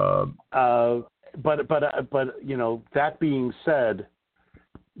 But that being said,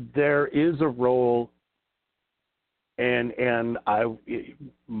 there is a role, and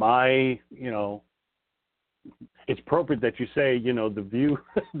it's appropriate that you say,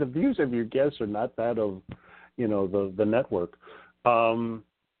 the views of your guests are not that of, the network.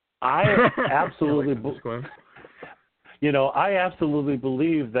 I absolutely, I absolutely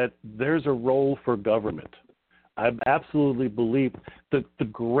believe that there's a role for government. I absolutely believe that the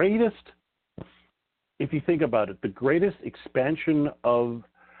greatest, if you think about it, the greatest expansion of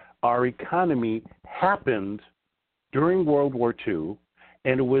our economy happened during World War II,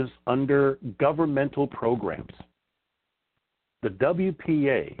 and it was under governmental programs. The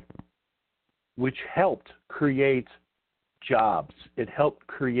WPA, which helped create jobs, it helped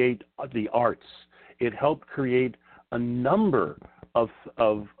create the arts, it helped create a number of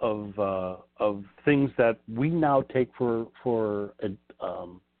things that we now take for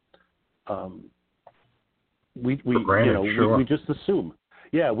granted, sure. we just assume.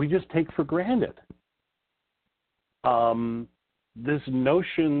 Yeah, we just take for granted. This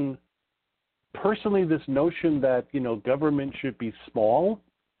notion that, government should be small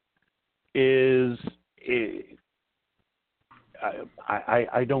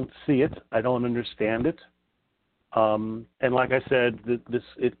I don't see it. I don't understand it. And like I said,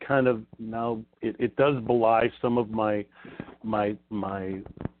 it kind of now it does belie some of my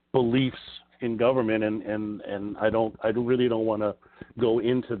beliefs in government, and I really don't want to go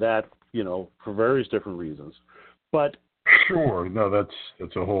into that, for various different reasons. But sure, no,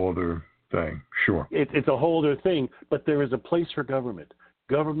 that's a whole other thing. Sure, it's a whole other thing. But there is a place for government.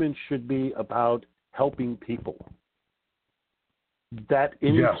 Government should be about helping people. That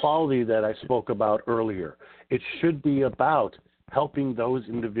inequality that I spoke about earlier, it should be about helping those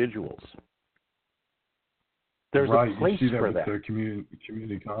individuals. There's a place you see that for with that. The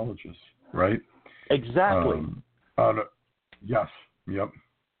community colleges, right? Exactly. Yes. Yep.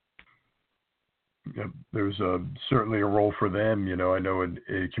 There's certainly a role for them. I know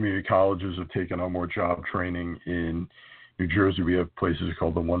community colleges have taken on more job training. In New Jersey, we have places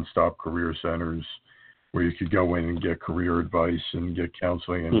called the One-Stop Career Centers, where you could go in and get career advice and get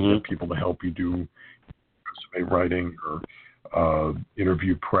counseling and get people to help you do resume writing or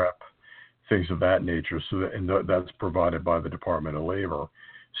interview prep, things of that nature. So that's provided by the Department of Labor.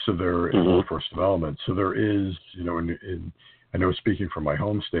 So there in workforce development. So there is, I know speaking from my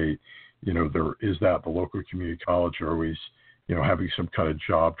home state, there is that the local community college are always, having some kind of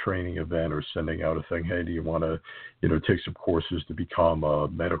job training event or sending out a thing. Hey, do you want to, take some courses to become a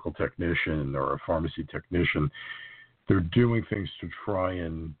medical technician or a pharmacy technician? They're doing things to try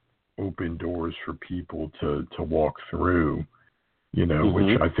and open doors for people to walk through,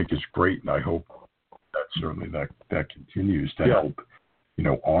 which I think is great. And I hope that certainly that continues to help,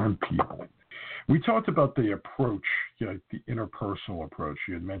 arm people. We talked about the approach, the interpersonal approach.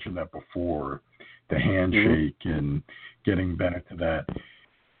 You had mentioned that before, the handshake and getting back to that.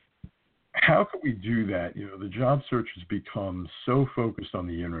 How can we do that? The job search has become so focused on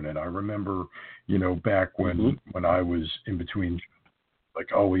the internet. I remember, back when I was in between, like,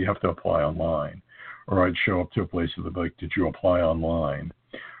 oh, well, you have to apply online. Or I'd show up to a place and they'd be like, did you apply online?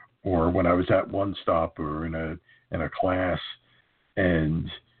 Or when I was at One Stop or in a class and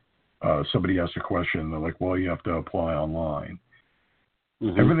somebody asked a question, they're like, well, you have to apply online.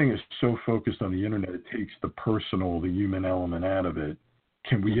 Everything is so focused on the internet, it takes the personal, the human element out of it.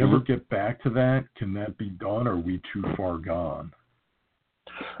 Can we ever get back to that? Can that be done, or are we too far gone?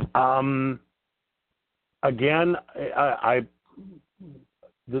 Again,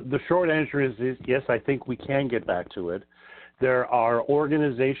 the short answer is yes, I think we can get back to it. There are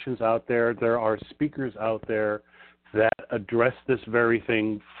organizations out there, there are speakers out there that address this very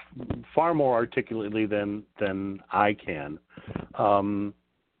thing far more articulately than I can.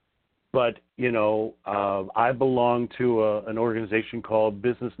 But, I belong to an organization called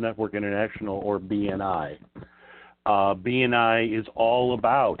Business Network International, or BNI. BNI is all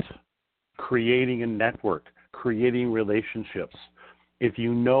about creating a network, creating relationships. If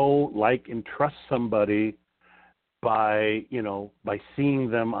you know, like, and trust somebody by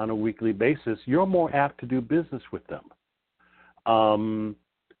seeing them on a weekly basis, you're more apt to do business with them.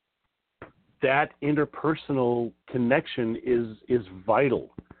 That interpersonal connection is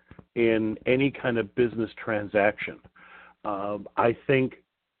vital in any kind of business transaction. I think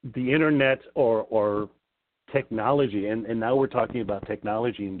the internet or technology, and now we're talking about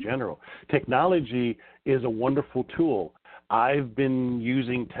technology in general. Technology is a wonderful tool. I've been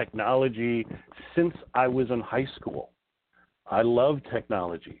using technology since I was in high school. I love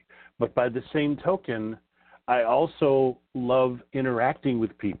technology. But by the same token, I also love interacting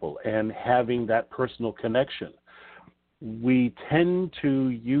with people and having that personal connection. We tend to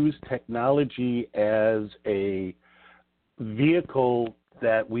use technology as a vehicle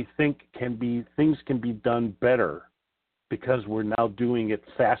that we think things can be done better because we're now doing it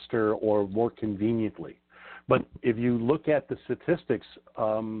faster or more conveniently. But if you look at the statistics,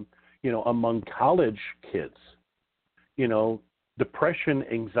 among college kids, depression,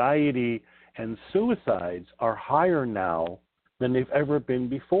 anxiety, and suicides are higher now than they've ever been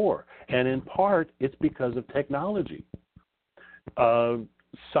before. And in part, it's because of technology.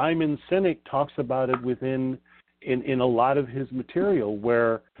 Simon Sinek talks about it in a lot of his material,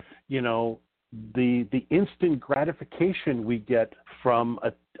 where the instant gratification we get from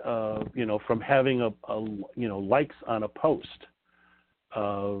from having a likes on a post,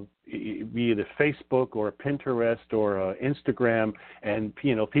 be it a Facebook or a Pinterest or a Instagram, and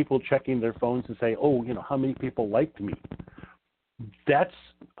people checking their phones and say, oh, how many people liked me. That's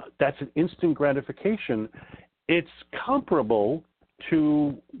an instant gratification. It's comparable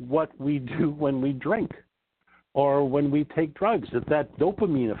to what we do when we drink or when we take drugs. It's that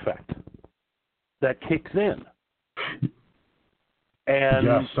dopamine effect that kicks in. And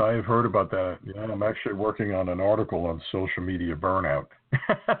yes, I've heard about that. Yeah, I'm actually working on an article on social media burnout.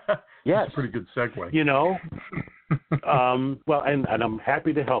 Yes. It's a pretty good segue. Well, and I'm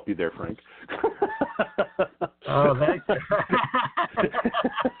happy to help you there, Frank. Oh, thank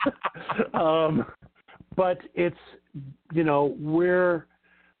you. But it's, we're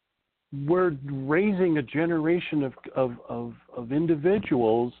raising a generation of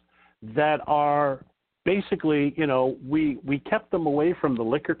individuals that are basically, we kept them away from the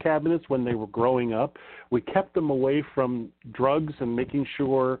liquor cabinets when they were growing up. We kept them away from drugs and making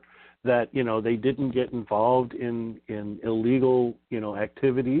sure that, they didn't get involved in illegal,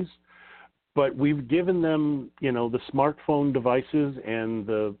 activities. But we've given them, the smartphone devices and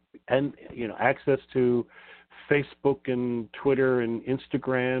access to Facebook and Twitter and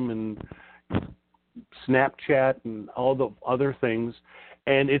Instagram and Snapchat and all the other things.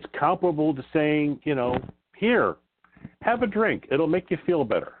 And it's comparable to saying, here, have a drink. It'll make you feel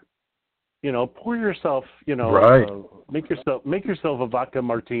better. Pour yourself, right. Make yourself a vodka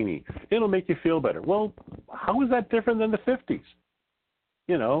martini. It'll make you feel better. Well, how is that different than the 50s?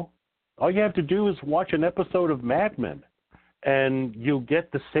 All you have to do is watch an episode of Mad Men, and you'll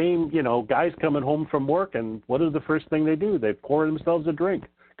get the same, guys coming home from work, and what is the first thing they do? They pour themselves a drink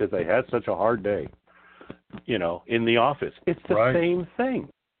because I had such a hard day, in the office. It's the same thing.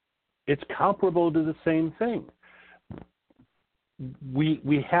 It's comparable to the same thing.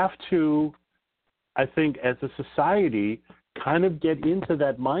 We have to, I think, as a society, kind of get into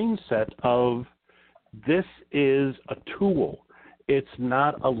that mindset of this is a tool. It's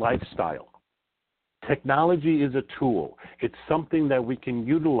not a lifestyle. Technology is a tool. It's something that we can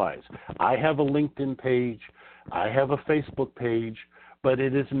utilize. I have a LinkedIn page. I have a Facebook page, but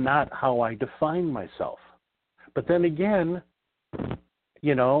it is not how I define myself. But then again,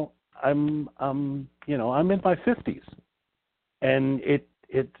 I'm in my 50s, and it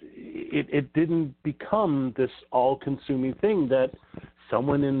didn't become this all-consuming thing that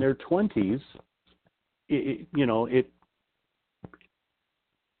someone in their 20s, they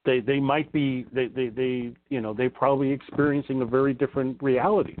might be they're probably experiencing a very different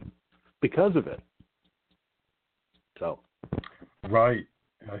reality because of it. So, right.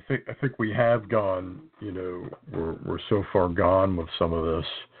 I think we have gone. We're so far gone with some of this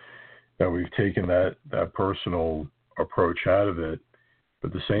that we've taken that personal approach out of it. But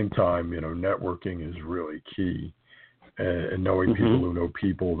at the same time, networking is really key, and knowing people who know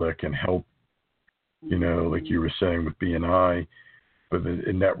people that can help. Like you were saying with BNI, but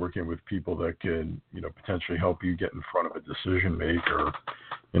in networking with people that can, potentially help you get in front of a decision maker,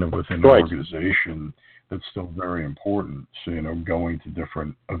 within an organization, that's still very important. So, going to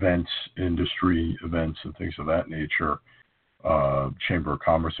different events, industry events, and things of that nature, Chamber of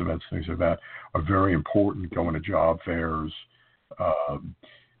Commerce events, things like that, are very important. Going to job fairs, and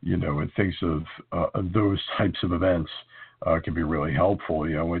things of those types of events can be really helpful.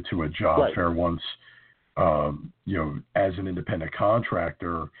 I went to a job fair once, as an independent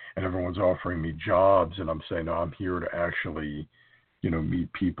contractor, and everyone's offering me jobs, and I'm saying, no, I'm here to actually,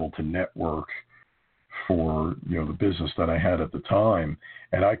 meet people, to network for, the business that I had at the time.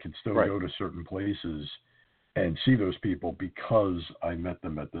 And I could still go to certain places and see those people because I met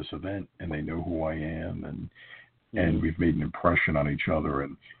them at this event, and they know who I am, and we've made an impression on each other,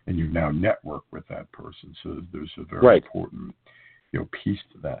 and you now network with that person. So there's a very important piece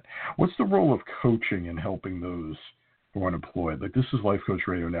to that. What's the role of coaching in helping those who are unemployed? Like, this is Life Coach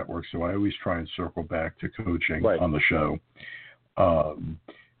Radio Network, so I always try and circle back to coaching on the show.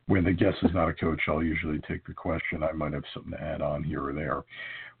 When the guest is not a coach, I'll usually take the question. I might have something to add on here or there.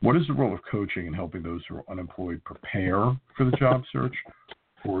 What is the role of coaching in helping those who are unemployed prepare for the job search,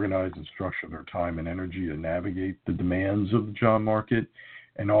 organize and structure their time and energy to navigate the demands of the job market,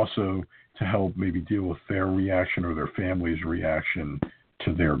 and also to help maybe deal with their reaction or their family's reaction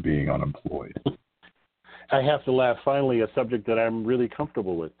to their being unemployed? I have to laugh. Finally, a subject that I'm really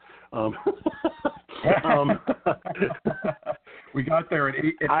comfortable with. We got there at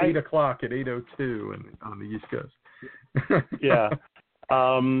 8 o'clock, at 8:02 on the East Coast. Yeah.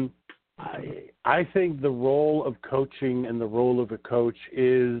 I think the role of coaching and the role of a coach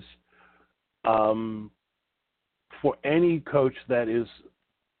is, for any coach that is,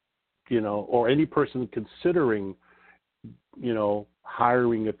 or any person considering,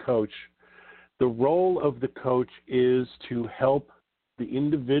 hiring a coach, the role of the coach is to help the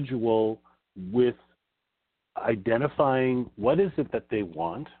individual with identifying what is it that they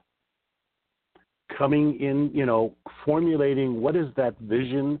want, coming in, formulating what is that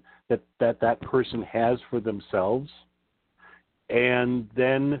vision that person has for themselves, and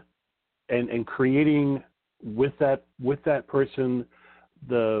then and creating with that person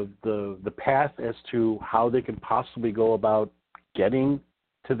the path as to how they can possibly go about getting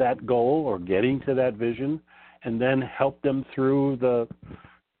to that goal or getting to that vision, and then help them through the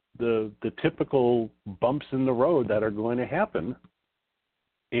typical bumps in the road that are going to happen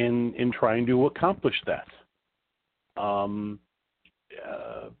in trying to accomplish that.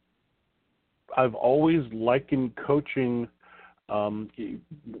 I've always likened coaching.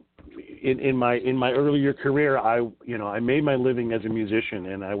 In my earlier career, I made my living as a musician,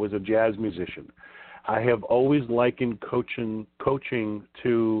 and I was a jazz musician. I have always likened coaching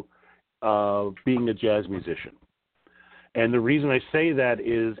to being a jazz musician. And the reason I say that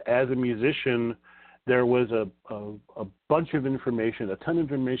is, as a musician, there was a bunch of information, a ton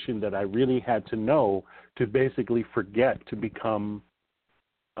of information that I really had to know to basically forget to become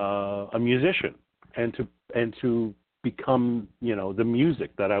a musician and to become, the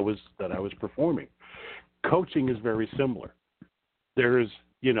music that I was performing. Coaching is very similar. There's,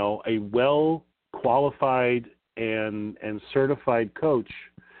 a well qualified and certified coach.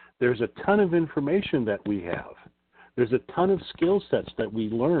 There's a ton of information that we have. There's a ton of skill sets that we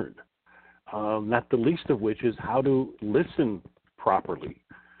learn, not the least of which is how to listen properly.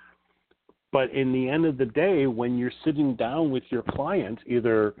 But in the end of the day, when you're sitting down with your client,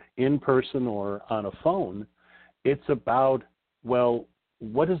 either in person or on a phone, it's about, well,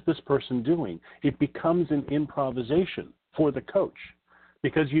 what is this person doing? It becomes an improvisation for the coach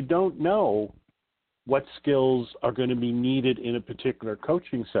because you don't know what skills are going to be needed in a particular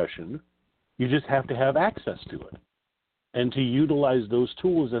coaching session. You just have to have access to it and to utilize those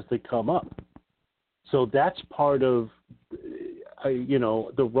tools as they come up. So that's part of,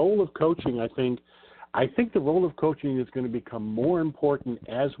 the role of coaching. I think the role of coaching is going to become more important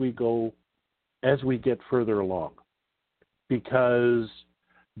as we get further along, because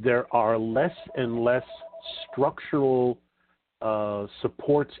there are less and less structural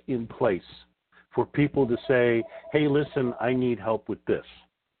supports in place for people to say, hey, listen, I need help with this.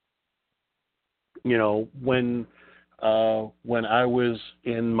 When I was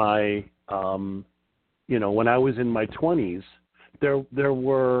in my when I was in my 20s, there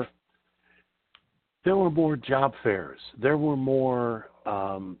were more job fairs. There were more,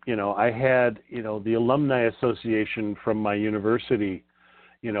 I had, the Alumni Association from my university,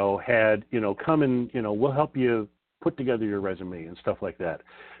 had, come and, we'll help you put together your resume and stuff like that.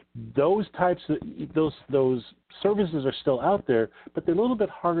 Those types of, those services are still out there, but they're a little bit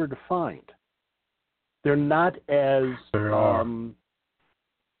harder to find. They're not as, they're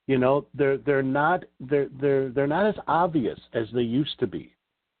not as obvious as they used to be.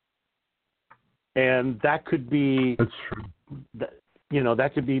 And that could be, that's true.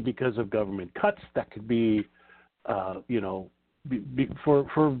 That could be because of government cuts. That could be,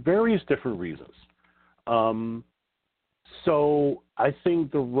 for various different reasons. So I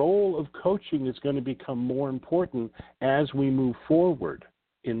think the role of coaching is going to become more important as we move forward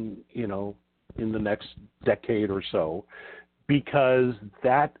in the next decade or so, because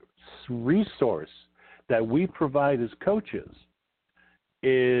that resource that we provide as coaches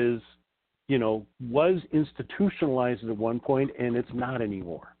is, was institutionalized at one point, and it's not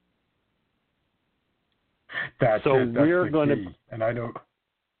anymore. That's we're going to, and I don't.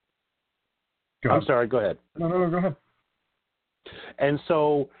 I'm sorry. Go ahead. No, go ahead. And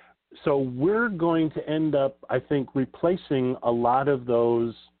so we're going to end up, I think, replacing a lot of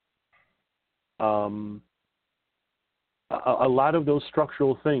those,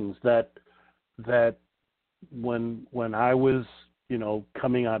 structural things that when I was,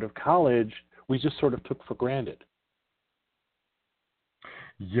 coming out of college, we just sort of took for granted.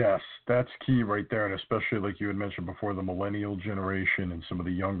 Yes, that's key right there, and especially like you had mentioned before, the millennial generation and some of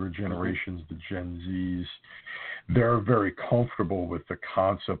the younger generations, the Gen Zs, they're very comfortable with the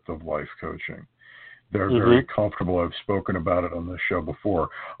concept of life coaching. They're very comfortable. I've spoken about it on the show before.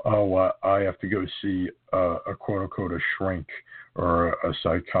 Oh, I have to go see a quote-unquote a shrink or a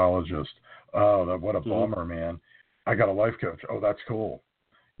psychologist. Oh, what a bummer, man. I got a life coach. Oh, that's cool.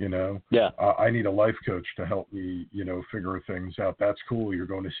 Yeah. I need a life coach to help me, figure things out. That's cool. You're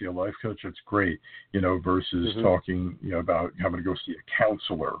going to see a life coach. That's great, versus talking, about having to go see a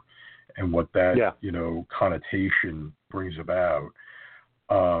counselor and what that, connotation brings about.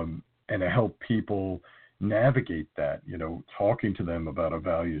 And to help people navigate that, talking to them about a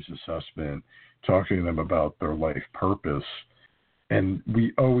values assessment, talking to them about their life purpose. And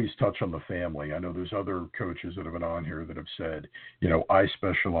we always touch on the family. I know there's other coaches that have been on here that have said, I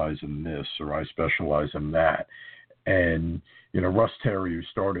specialize in this or I specialize in that. And, Russ Terry, who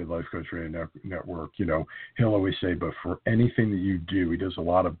started Life Coach Radio Network, he'll always say, but for anything that you do, he does a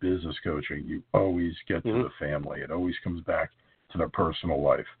lot of business coaching. You always get to the family. It always comes back to their personal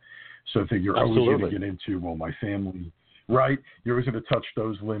life. So I think you're always going to get into, well, my family, right? You're always going to touch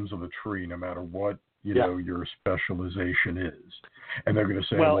those limbs of the tree no matter what, your specialization is. And they're going to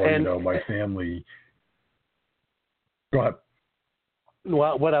say, my family. Go ahead.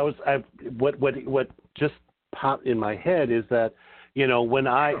 Well, what just popped in my head is that, when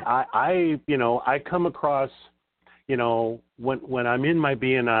I come across, when I'm in my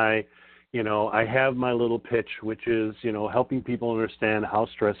BNI, I have my little pitch, which is, helping people understand how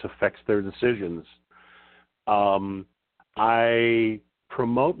stress affects their decisions. I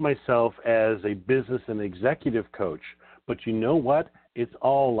promote myself as a business and executive coach, but you know what? It's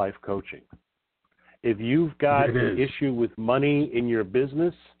all life coaching. If you've got an issue with money in your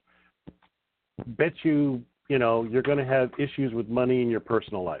business, bet you're going to have issues with money in your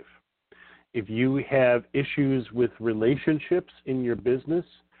personal life. If you have issues with relationships in your business,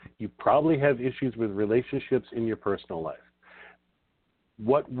 you probably have issues with relationships in your personal life.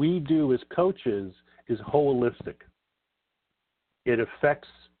 What we do as coaches is holistic. It affects,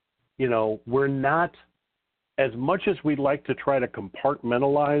 we're not, as much as we'd like to try to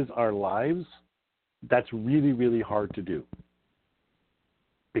compartmentalize our lives, that's really, really hard to do.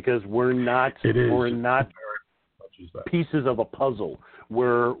 because we're not much as that. pieces of a puzzle.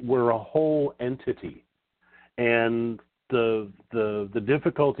 We're a whole entity, and the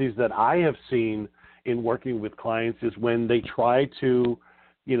difficulties that I have seen in working with clients is when they try to,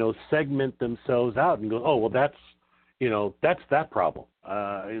 segment themselves out and go, oh, well, that's that problem.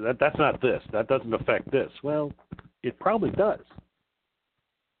 That's not this. That doesn't affect this. Well, it probably does.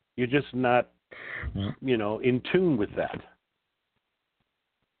 You're just not, in tune with that.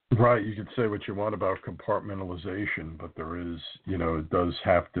 Right. You could say what you want about compartmentalization, but there is, it does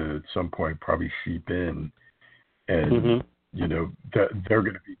have to at some point probably seep in, and that they're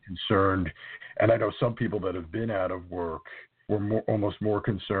going to be concerned. And I know some people that have been out of work were almost more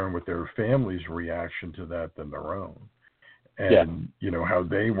concerned with their family's reaction to that than their own, and how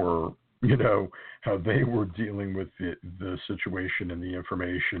they were, how they were dealing with the situation and the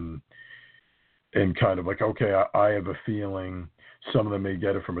information, and kind of like, okay, I have a feeling. Some of them may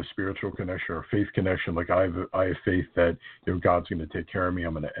get it from a spiritual connection or a faith connection. Like I have faith that God's going to take care of me.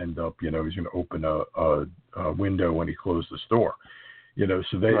 I'm going to end up, He's going to open a window when He closed the door.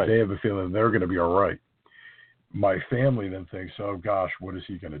 So they have a feeling they're going to be all right. My family then thinks, oh gosh, what is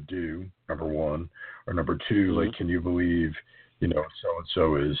he going to do? Number one, or number two, like, can you believe, so and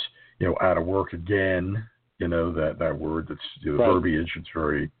so is, out of work again? That word that's verbiage. It's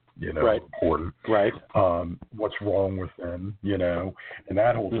very important. Right. What's wrong with them, and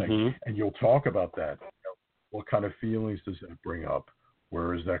that whole thing. And you'll talk about that. What kind of feelings does that bring up?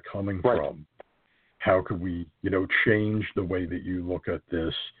 Where is that coming from? How could we, change the way that you look at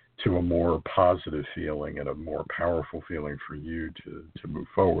this to a more positive feeling and a more powerful feeling for you to move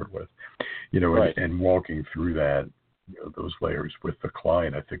forward with, and walking through that, those layers with the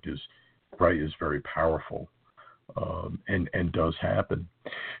client, I think is very powerful. And does happen.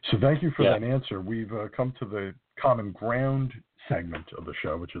 So thank you for that answer. We've come to the common ground segment of the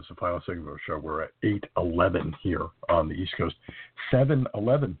show, which is the final segment of the show. We're at 8:11 here on the East Coast,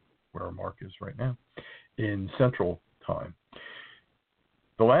 7:11 where Mark is right now in Central Time.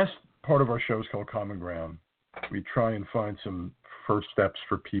 The last part of our show is called Common Ground. We try and find some first steps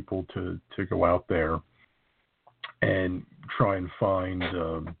for people to go out there and try and find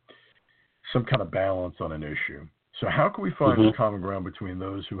some kind of balance on an issue. So how can we find the common ground between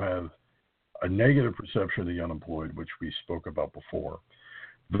those who have a negative perception of the unemployed, which we spoke about before,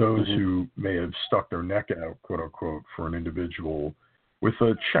 those who may have stuck their neck out, quote unquote, for an individual with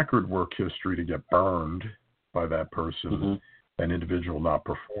a checkered work history to get burned by that person, an individual not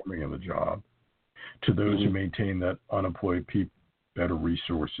performing in the job, to those who maintain that unemployed people better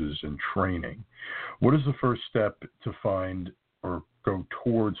resources and training? What is the first step to find or go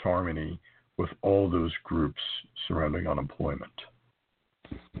towards harmony with all those groups surrounding unemployment?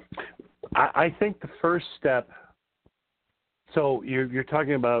 I think the first step, so you're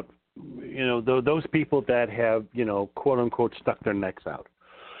talking about, those people that have, quote unquote, stuck their necks out.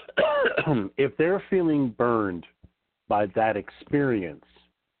 If they're feeling burned by that experience,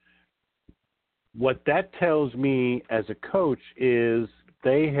 what that tells me as a coach is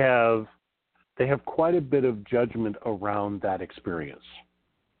they have quite a bit of judgment around that experience.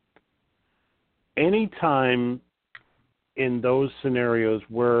 Anytime in those scenarios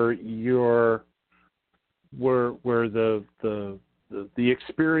where the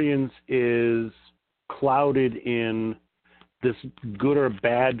experience is clouded in this good or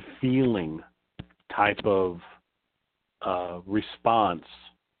bad feeling type of response,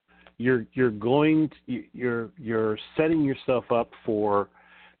 you're setting yourself up for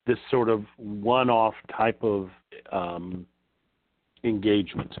this sort of one-off type of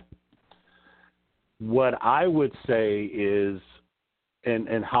engagement. What I would say is,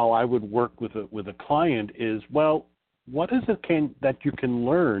 and how I would work with a client is, well, what is it that you can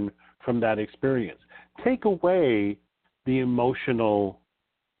learn from that experience? Take away the emotional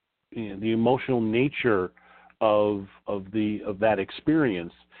nature of that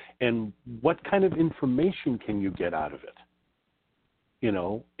experience, and what kind of information can you get out of it?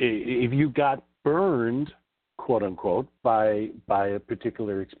 If you got burned, quote unquote, by a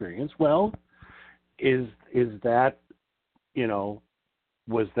particular experience, well, is that,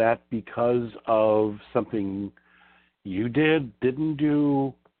 was that because of something you didn't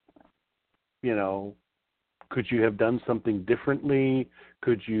do? Could you have done something differently?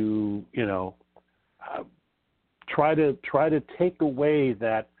 Could you, try to take away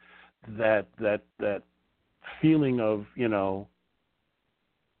that feeling of,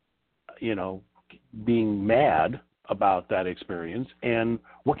 being mad about that experience, and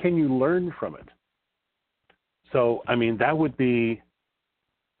what can you learn from it? So, I mean, that would be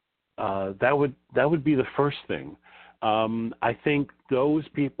the first thing. I think those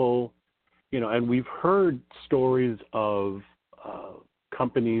people, and we've heard stories of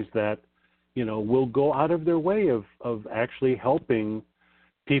companies that, will go out of their way of actually helping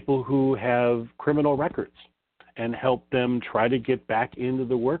people who have criminal records and help them try to get back into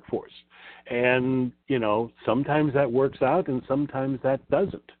the workforce. And, sometimes that works out and sometimes that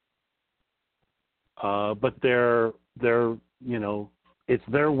doesn't. But it's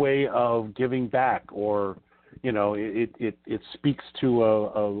their way of giving back, or, it speaks to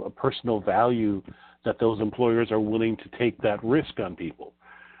a personal value that those employers are willing to take that risk on people.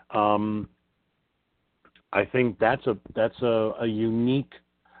 I think that's a unique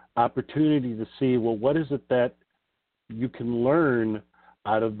opportunity to see, well, what is it that you can learn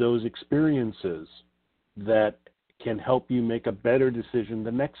out of those experiences that can help you make a better decision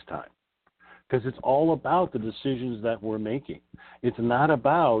the next time? Because it's all about the decisions that we're making. It's not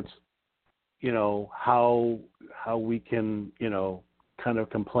about, how we can, kind of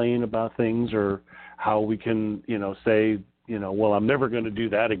complain about things, or how we can, say, well, I'm never going to do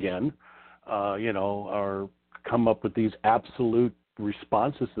that again, or come up with these absolute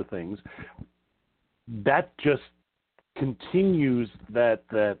responses to things. That just continues that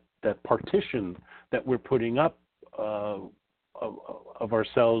partition that we're putting up of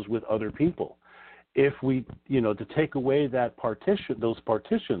ourselves with other people. If we, to take away that those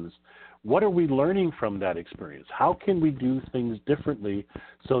partitions, what are we learning from that experience? How can we do things differently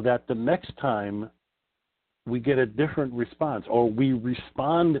so that the next time we get a different response, or we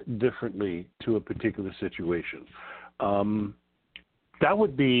respond differently to a particular situation? That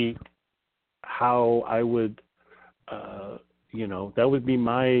would be how I would, that would be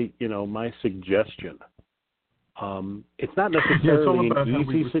my, my suggestion. It's not necessarily an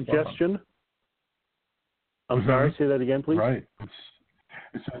easy suggestion. I'm sorry, say that again, please. Right.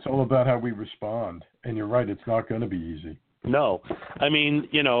 It's all about how we respond. And you're right, it's not going to be easy. No. I mean,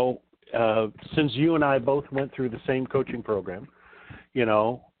 since you and I both went through the same coaching program,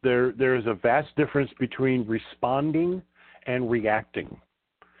 there's a vast difference between responding and reacting.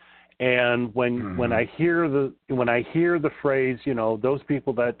 And when I hear the phrase, those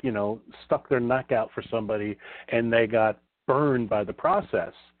people that, stuck their neck out for somebody and they got burned by the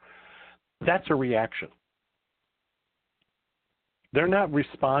process, that's a reaction. They're not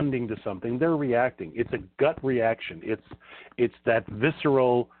responding to something, they're reacting. It's a gut reaction. It's that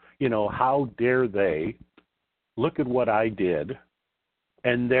visceral, how dare they, look at what I did,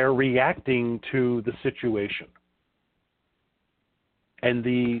 and they're reacting to the situation. And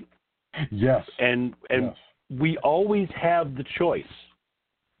yes. And we always have the choice.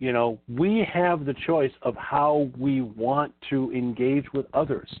 We have the choice of how we want to engage with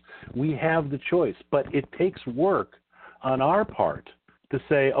others. We have the choice, but it takes work on our part to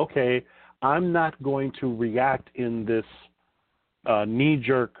say, okay, I'm not going to react in this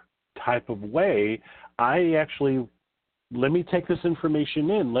knee-jerk type of way. Let me take this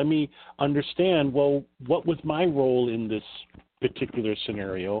information in. Let me understand, well, what was my role in this particular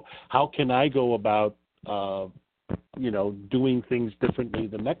scenario? How can I go about, doing things differently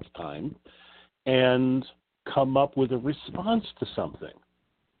the next time, and come up with a response to something?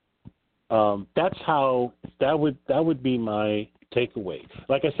 That's how that would be my takeaway.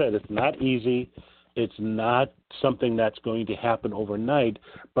 Like I said, it's not easy. It's not something that's going to happen overnight,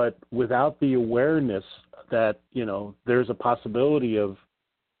 but without the awareness that, there's a possibility of,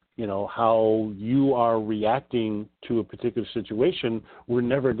 how you are reacting to a particular situation, we're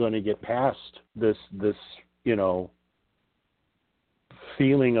never going to get past this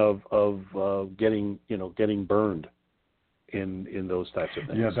feeling of getting burned in those types of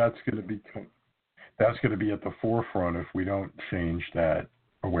things. Yeah, that's going to be at the forefront if we don't change that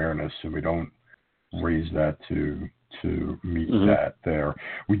awareness and we don't raise that to meet that there.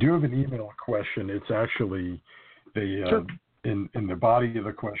 We do have an email question. It's actually Sure. In the body of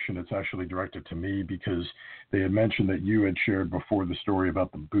the question, it's actually directed to me, because they had mentioned that you had shared before the story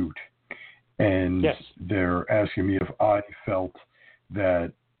about the boot. And yes. They're asking me if I felt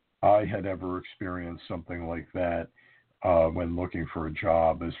that I had ever experienced something like that when looking for a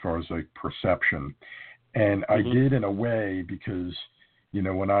job, as far as like perception. And I did, in a way, because,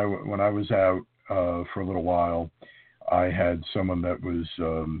 when I was out for a little while, I had someone that was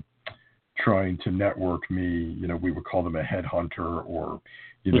trying to network me. We would call them a headhunter, or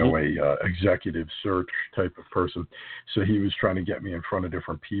a executive search type of person. So he was trying to get me in front of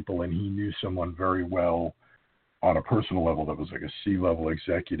different people, and he knew someone very well on a personal level that was like a C-level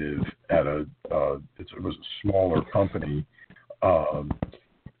executive at it was a smaller company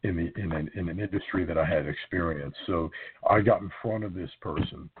in an industry that I had experience. So I got in front of this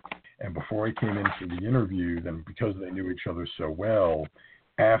person, And before I came in for the interview, then because they knew each other so well,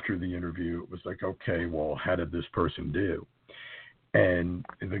 after the interview, it was like, okay, well, how did this person do? And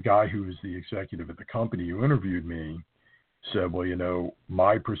the guy who was the executive at the company who interviewed me said, well, you know,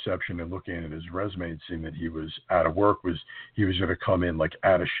 my perception and looking at his resume and seeing that he was out of work was he was going to come in like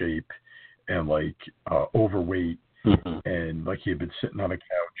out of shape and like overweight and like he had been sitting on a couch,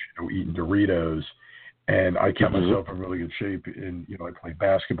 you know, eating Doritos. And I kept myself in really good shape. And, you know, I played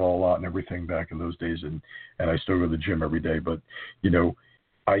basketball a lot and everything back in those days. And I still go to the gym every day. But, you know,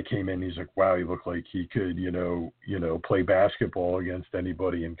 I came in, he's like, wow, he looked like he could, you know, play basketball against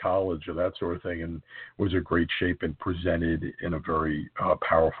anybody in college or that sort of thing, and was in great shape and presented in a very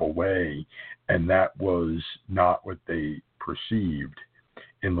powerful way. And that was not what they perceived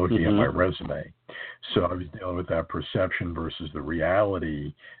in looking at my resume. So I was dealing with that perception versus the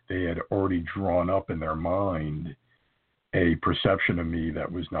reality. They had already drawn up in their mind a perception of me that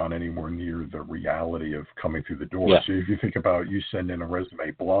was not anywhere near the reality of coming through the door. Yeah. So if you think about you send in a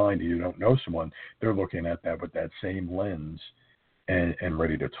resume blind and you don't know someone, they're looking at that with that same lens and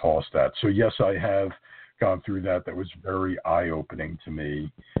ready to toss that. So yes, I have gone through that. That was very eye-opening to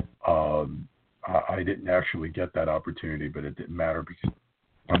me. I didn't actually get that opportunity, but it didn't matter because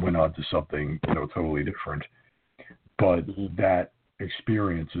I went on to something, you know, totally different. But that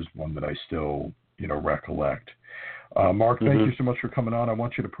experience is one that I still, you know, recollect. Mark, thank you so much for coming on. I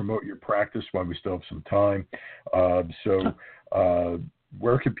want you to promote your practice while we still have some time.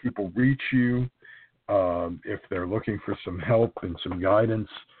 Where can people reach you if they're looking for some help and some guidance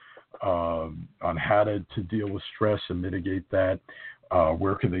on how to deal with stress and mitigate that?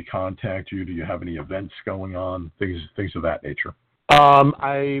 Where can they contact you? Do you have any events going on? Things of that nature.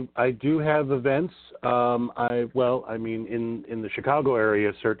 I do have events. In the Chicago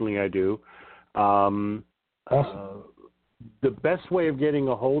area, certainly I do. Awesome. The best way of getting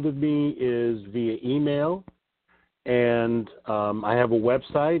a hold of me is via email, and I have a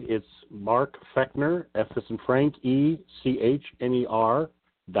website. It's Mark Fechner, F as in Frank,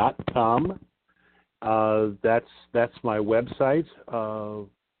 ECHNER.com. That's my website. The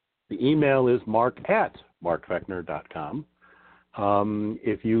email is mark@markfechner.com.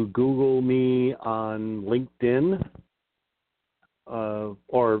 If you Google me on LinkedIn,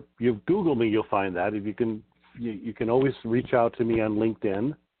 or you Google me, you'll find that. If you can always reach out to me on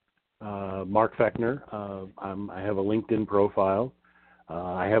LinkedIn, Mark Fechner. I have a LinkedIn profile.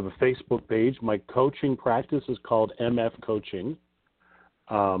 I have a Facebook page. My coaching practice is called MF Coaching,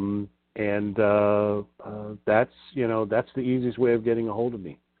 that's the easiest way of getting a hold of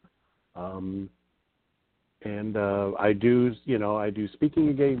me. I do speaking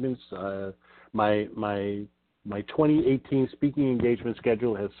engagements. My 2018 speaking engagement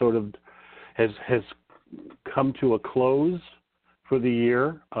schedule has has come to a close for the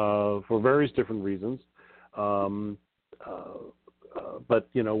year for various different reasons. But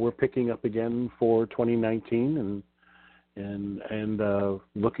we're picking up again for 2019 and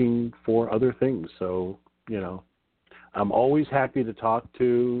looking for other things. So I'm always happy to talk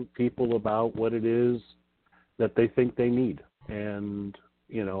to people about what it is that they think they need and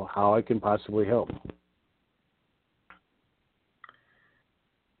how I can possibly help.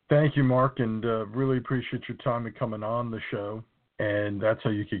 Thank you, Mark, and really appreciate your time and coming on the show. And that's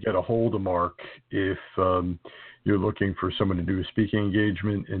how you could get a hold of Mark if you're looking for someone to do a speaking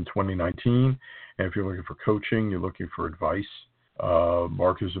engagement in 2019. And if you're looking for coaching, you're looking for advice,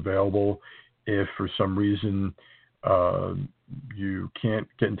 Mark is available. If for some reason you can't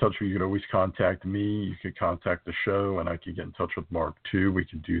get in touch with you, can always contact me. You can contact the show, and I can get in touch with Mark too. We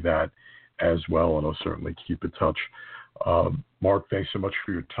can do that as well, and I'll certainly keep in touch. Mark, thanks so much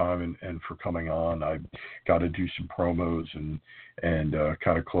for your time and for coming on. I've got to do some promos and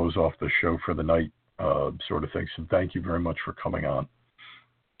kind of close off the show for the night, sort of thing. So thank you very much for coming on.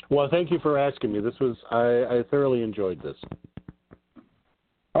 Well, thank you for asking me. I thoroughly enjoyed this.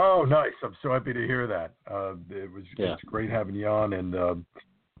 Oh, nice. I'm so happy to hear that. It's great having you on, and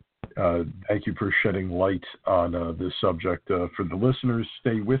thank you for shedding light on this subject. For the listeners,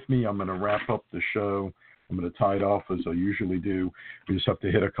 stay with me. I'm going to wrap up the show. I'm going to tie it off as I usually do. We just have to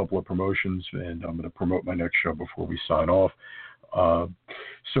hit a couple of promotions, and I'm going to promote my next show before we sign off.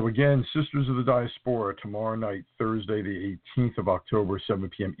 So again, Sisters of the Diaspora, tomorrow night, Thursday, the 18th of October, 7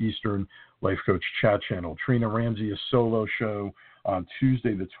 p.m. Eastern, Life Coach Chat Channel. Trina Ramsey, a solo show on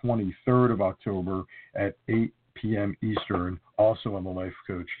Tuesday, the 23rd of October at 8 p.m. Eastern, also on the Life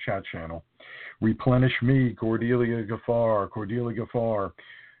Coach Chat Channel. Replenish Me, Cordelia Gaffar,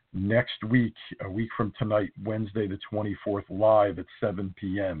 next week, a week from tonight, Wednesday the 24th, live at 7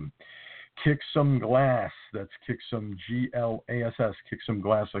 p.m. Kick Some Glass. That's Kick Some, Glass, Kick Some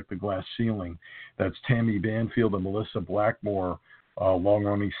Glass, like the glass ceiling. That's Tammy Banfield and Melissa Blackmore.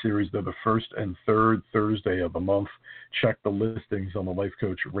 Long-running series. They're the first and third Thursday of the month. Check the listings on the Life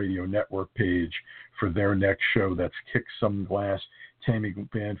Coach Radio Network page for their next show. That's Kick Some Glass, Tammy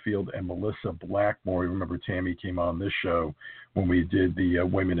Banfield and Melissa Blackmore. You remember Tammy came on this show when we did the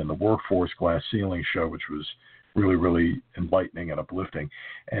Women in the Workforce Glass Ceiling show, which was really, really enlightening and uplifting.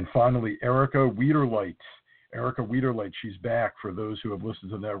 And finally, Erica Wiederlight. Erica Wiederlight, she's back. For those who have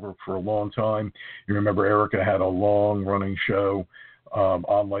listened to the network for a long time, you remember Erica had a long-running show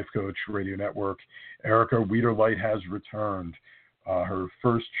on Life Coach Radio Network. Erica Wiederlight has returned. Her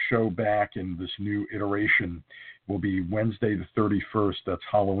first show back in this new iteration will be Wednesday the 31st. That's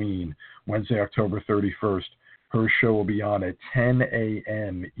Halloween. Wednesday, October 31st. Her show will be on at 10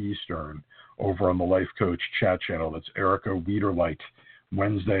 a.m. Eastern over on the Life Coach chat channel. That's Erica Wiederlight.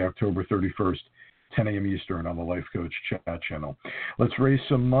 Wednesday, October 31st. 10 a.m. Eastern on the Life Coach chat channel. Let's raise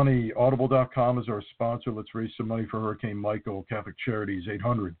some money. Audible.com is our sponsor. Let's raise some money for Hurricane Michael. Catholic Charities,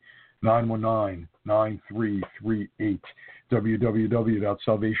 800-919-9338.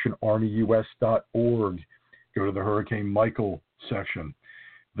 www.salvationarmyus.org. Go to the Hurricane Michael section.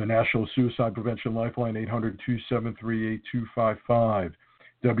 The National Suicide Prevention Lifeline, 800-273-8255.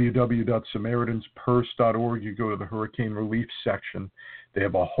 www.samaritanspurse.org. You go to the Hurricane Relief section. They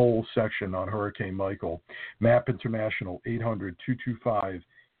have a whole section on Hurricane Michael. MAP International,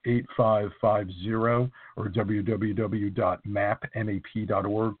 800-225-8550, or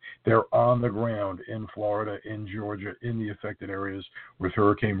www.mapmap.org. They're on the ground in Florida, in Georgia, in the affected areas with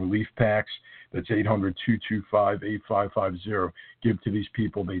hurricane relief packs. That's 800-225-8550. Give to these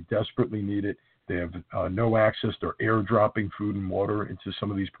people. They desperately need it. They have no access. They're airdropping food and water into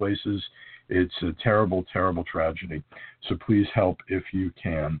some of these places. It's a terrible, terrible tragedy. So please help if you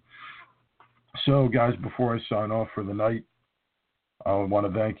can. So, guys, before I sign off for the night, I want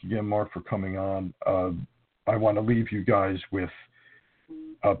to thank again Mark for coming on. I want to leave you guys with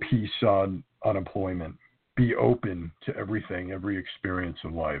a piece on unemployment. Be open to everything, every experience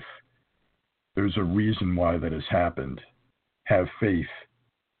in life. There's a reason why that has happened. Have faith.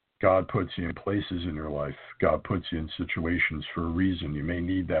 God puts you in places in your life. God puts you in situations for a reason. You may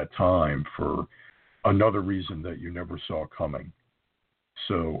need that time for another reason that you never saw coming.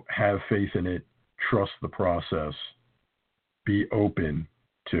 So have faith in it. Trust the process. Be open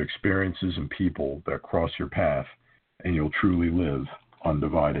to experiences and people that cross your path, and you'll truly live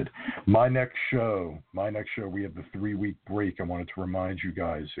undivided. My next show, we have the 3-week break. I wanted to remind you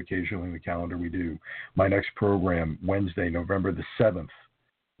guys, occasionally in the calendar we do. My next program, Wednesday, November the 7th,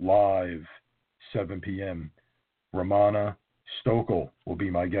 live, 7 p.m. Ramana Stokel will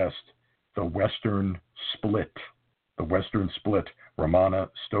be my guest. The Western Split, Ramana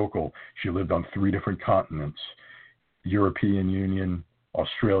Stokel. She lived on 3 different continents, European Union,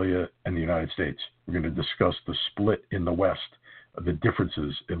 Australia, and the United States. We're going to discuss the split in the West, the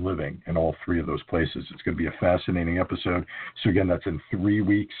differences in living in all 3 of those places. It's going to be a fascinating episode. So again, that's in 3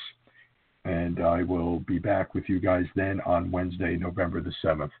 weeks. And I will be back with you guys then on Wednesday, November the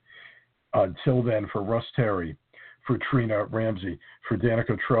 7th. Until then, for Russ Terry, for Trina Ramsey, for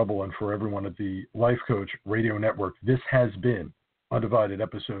Danica Trouble, and for everyone at the Life Coach Radio Network, this has been Undivided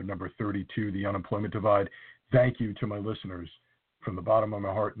episode number 32, The Unemployment Divide. Thank you to my listeners from the bottom of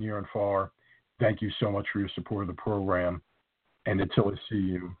my heart, near and far. Thank you so much for your support of the program. And until I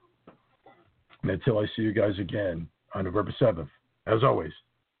see you guys again on November 7th, as always,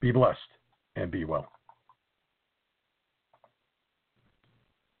 be blessed and be well.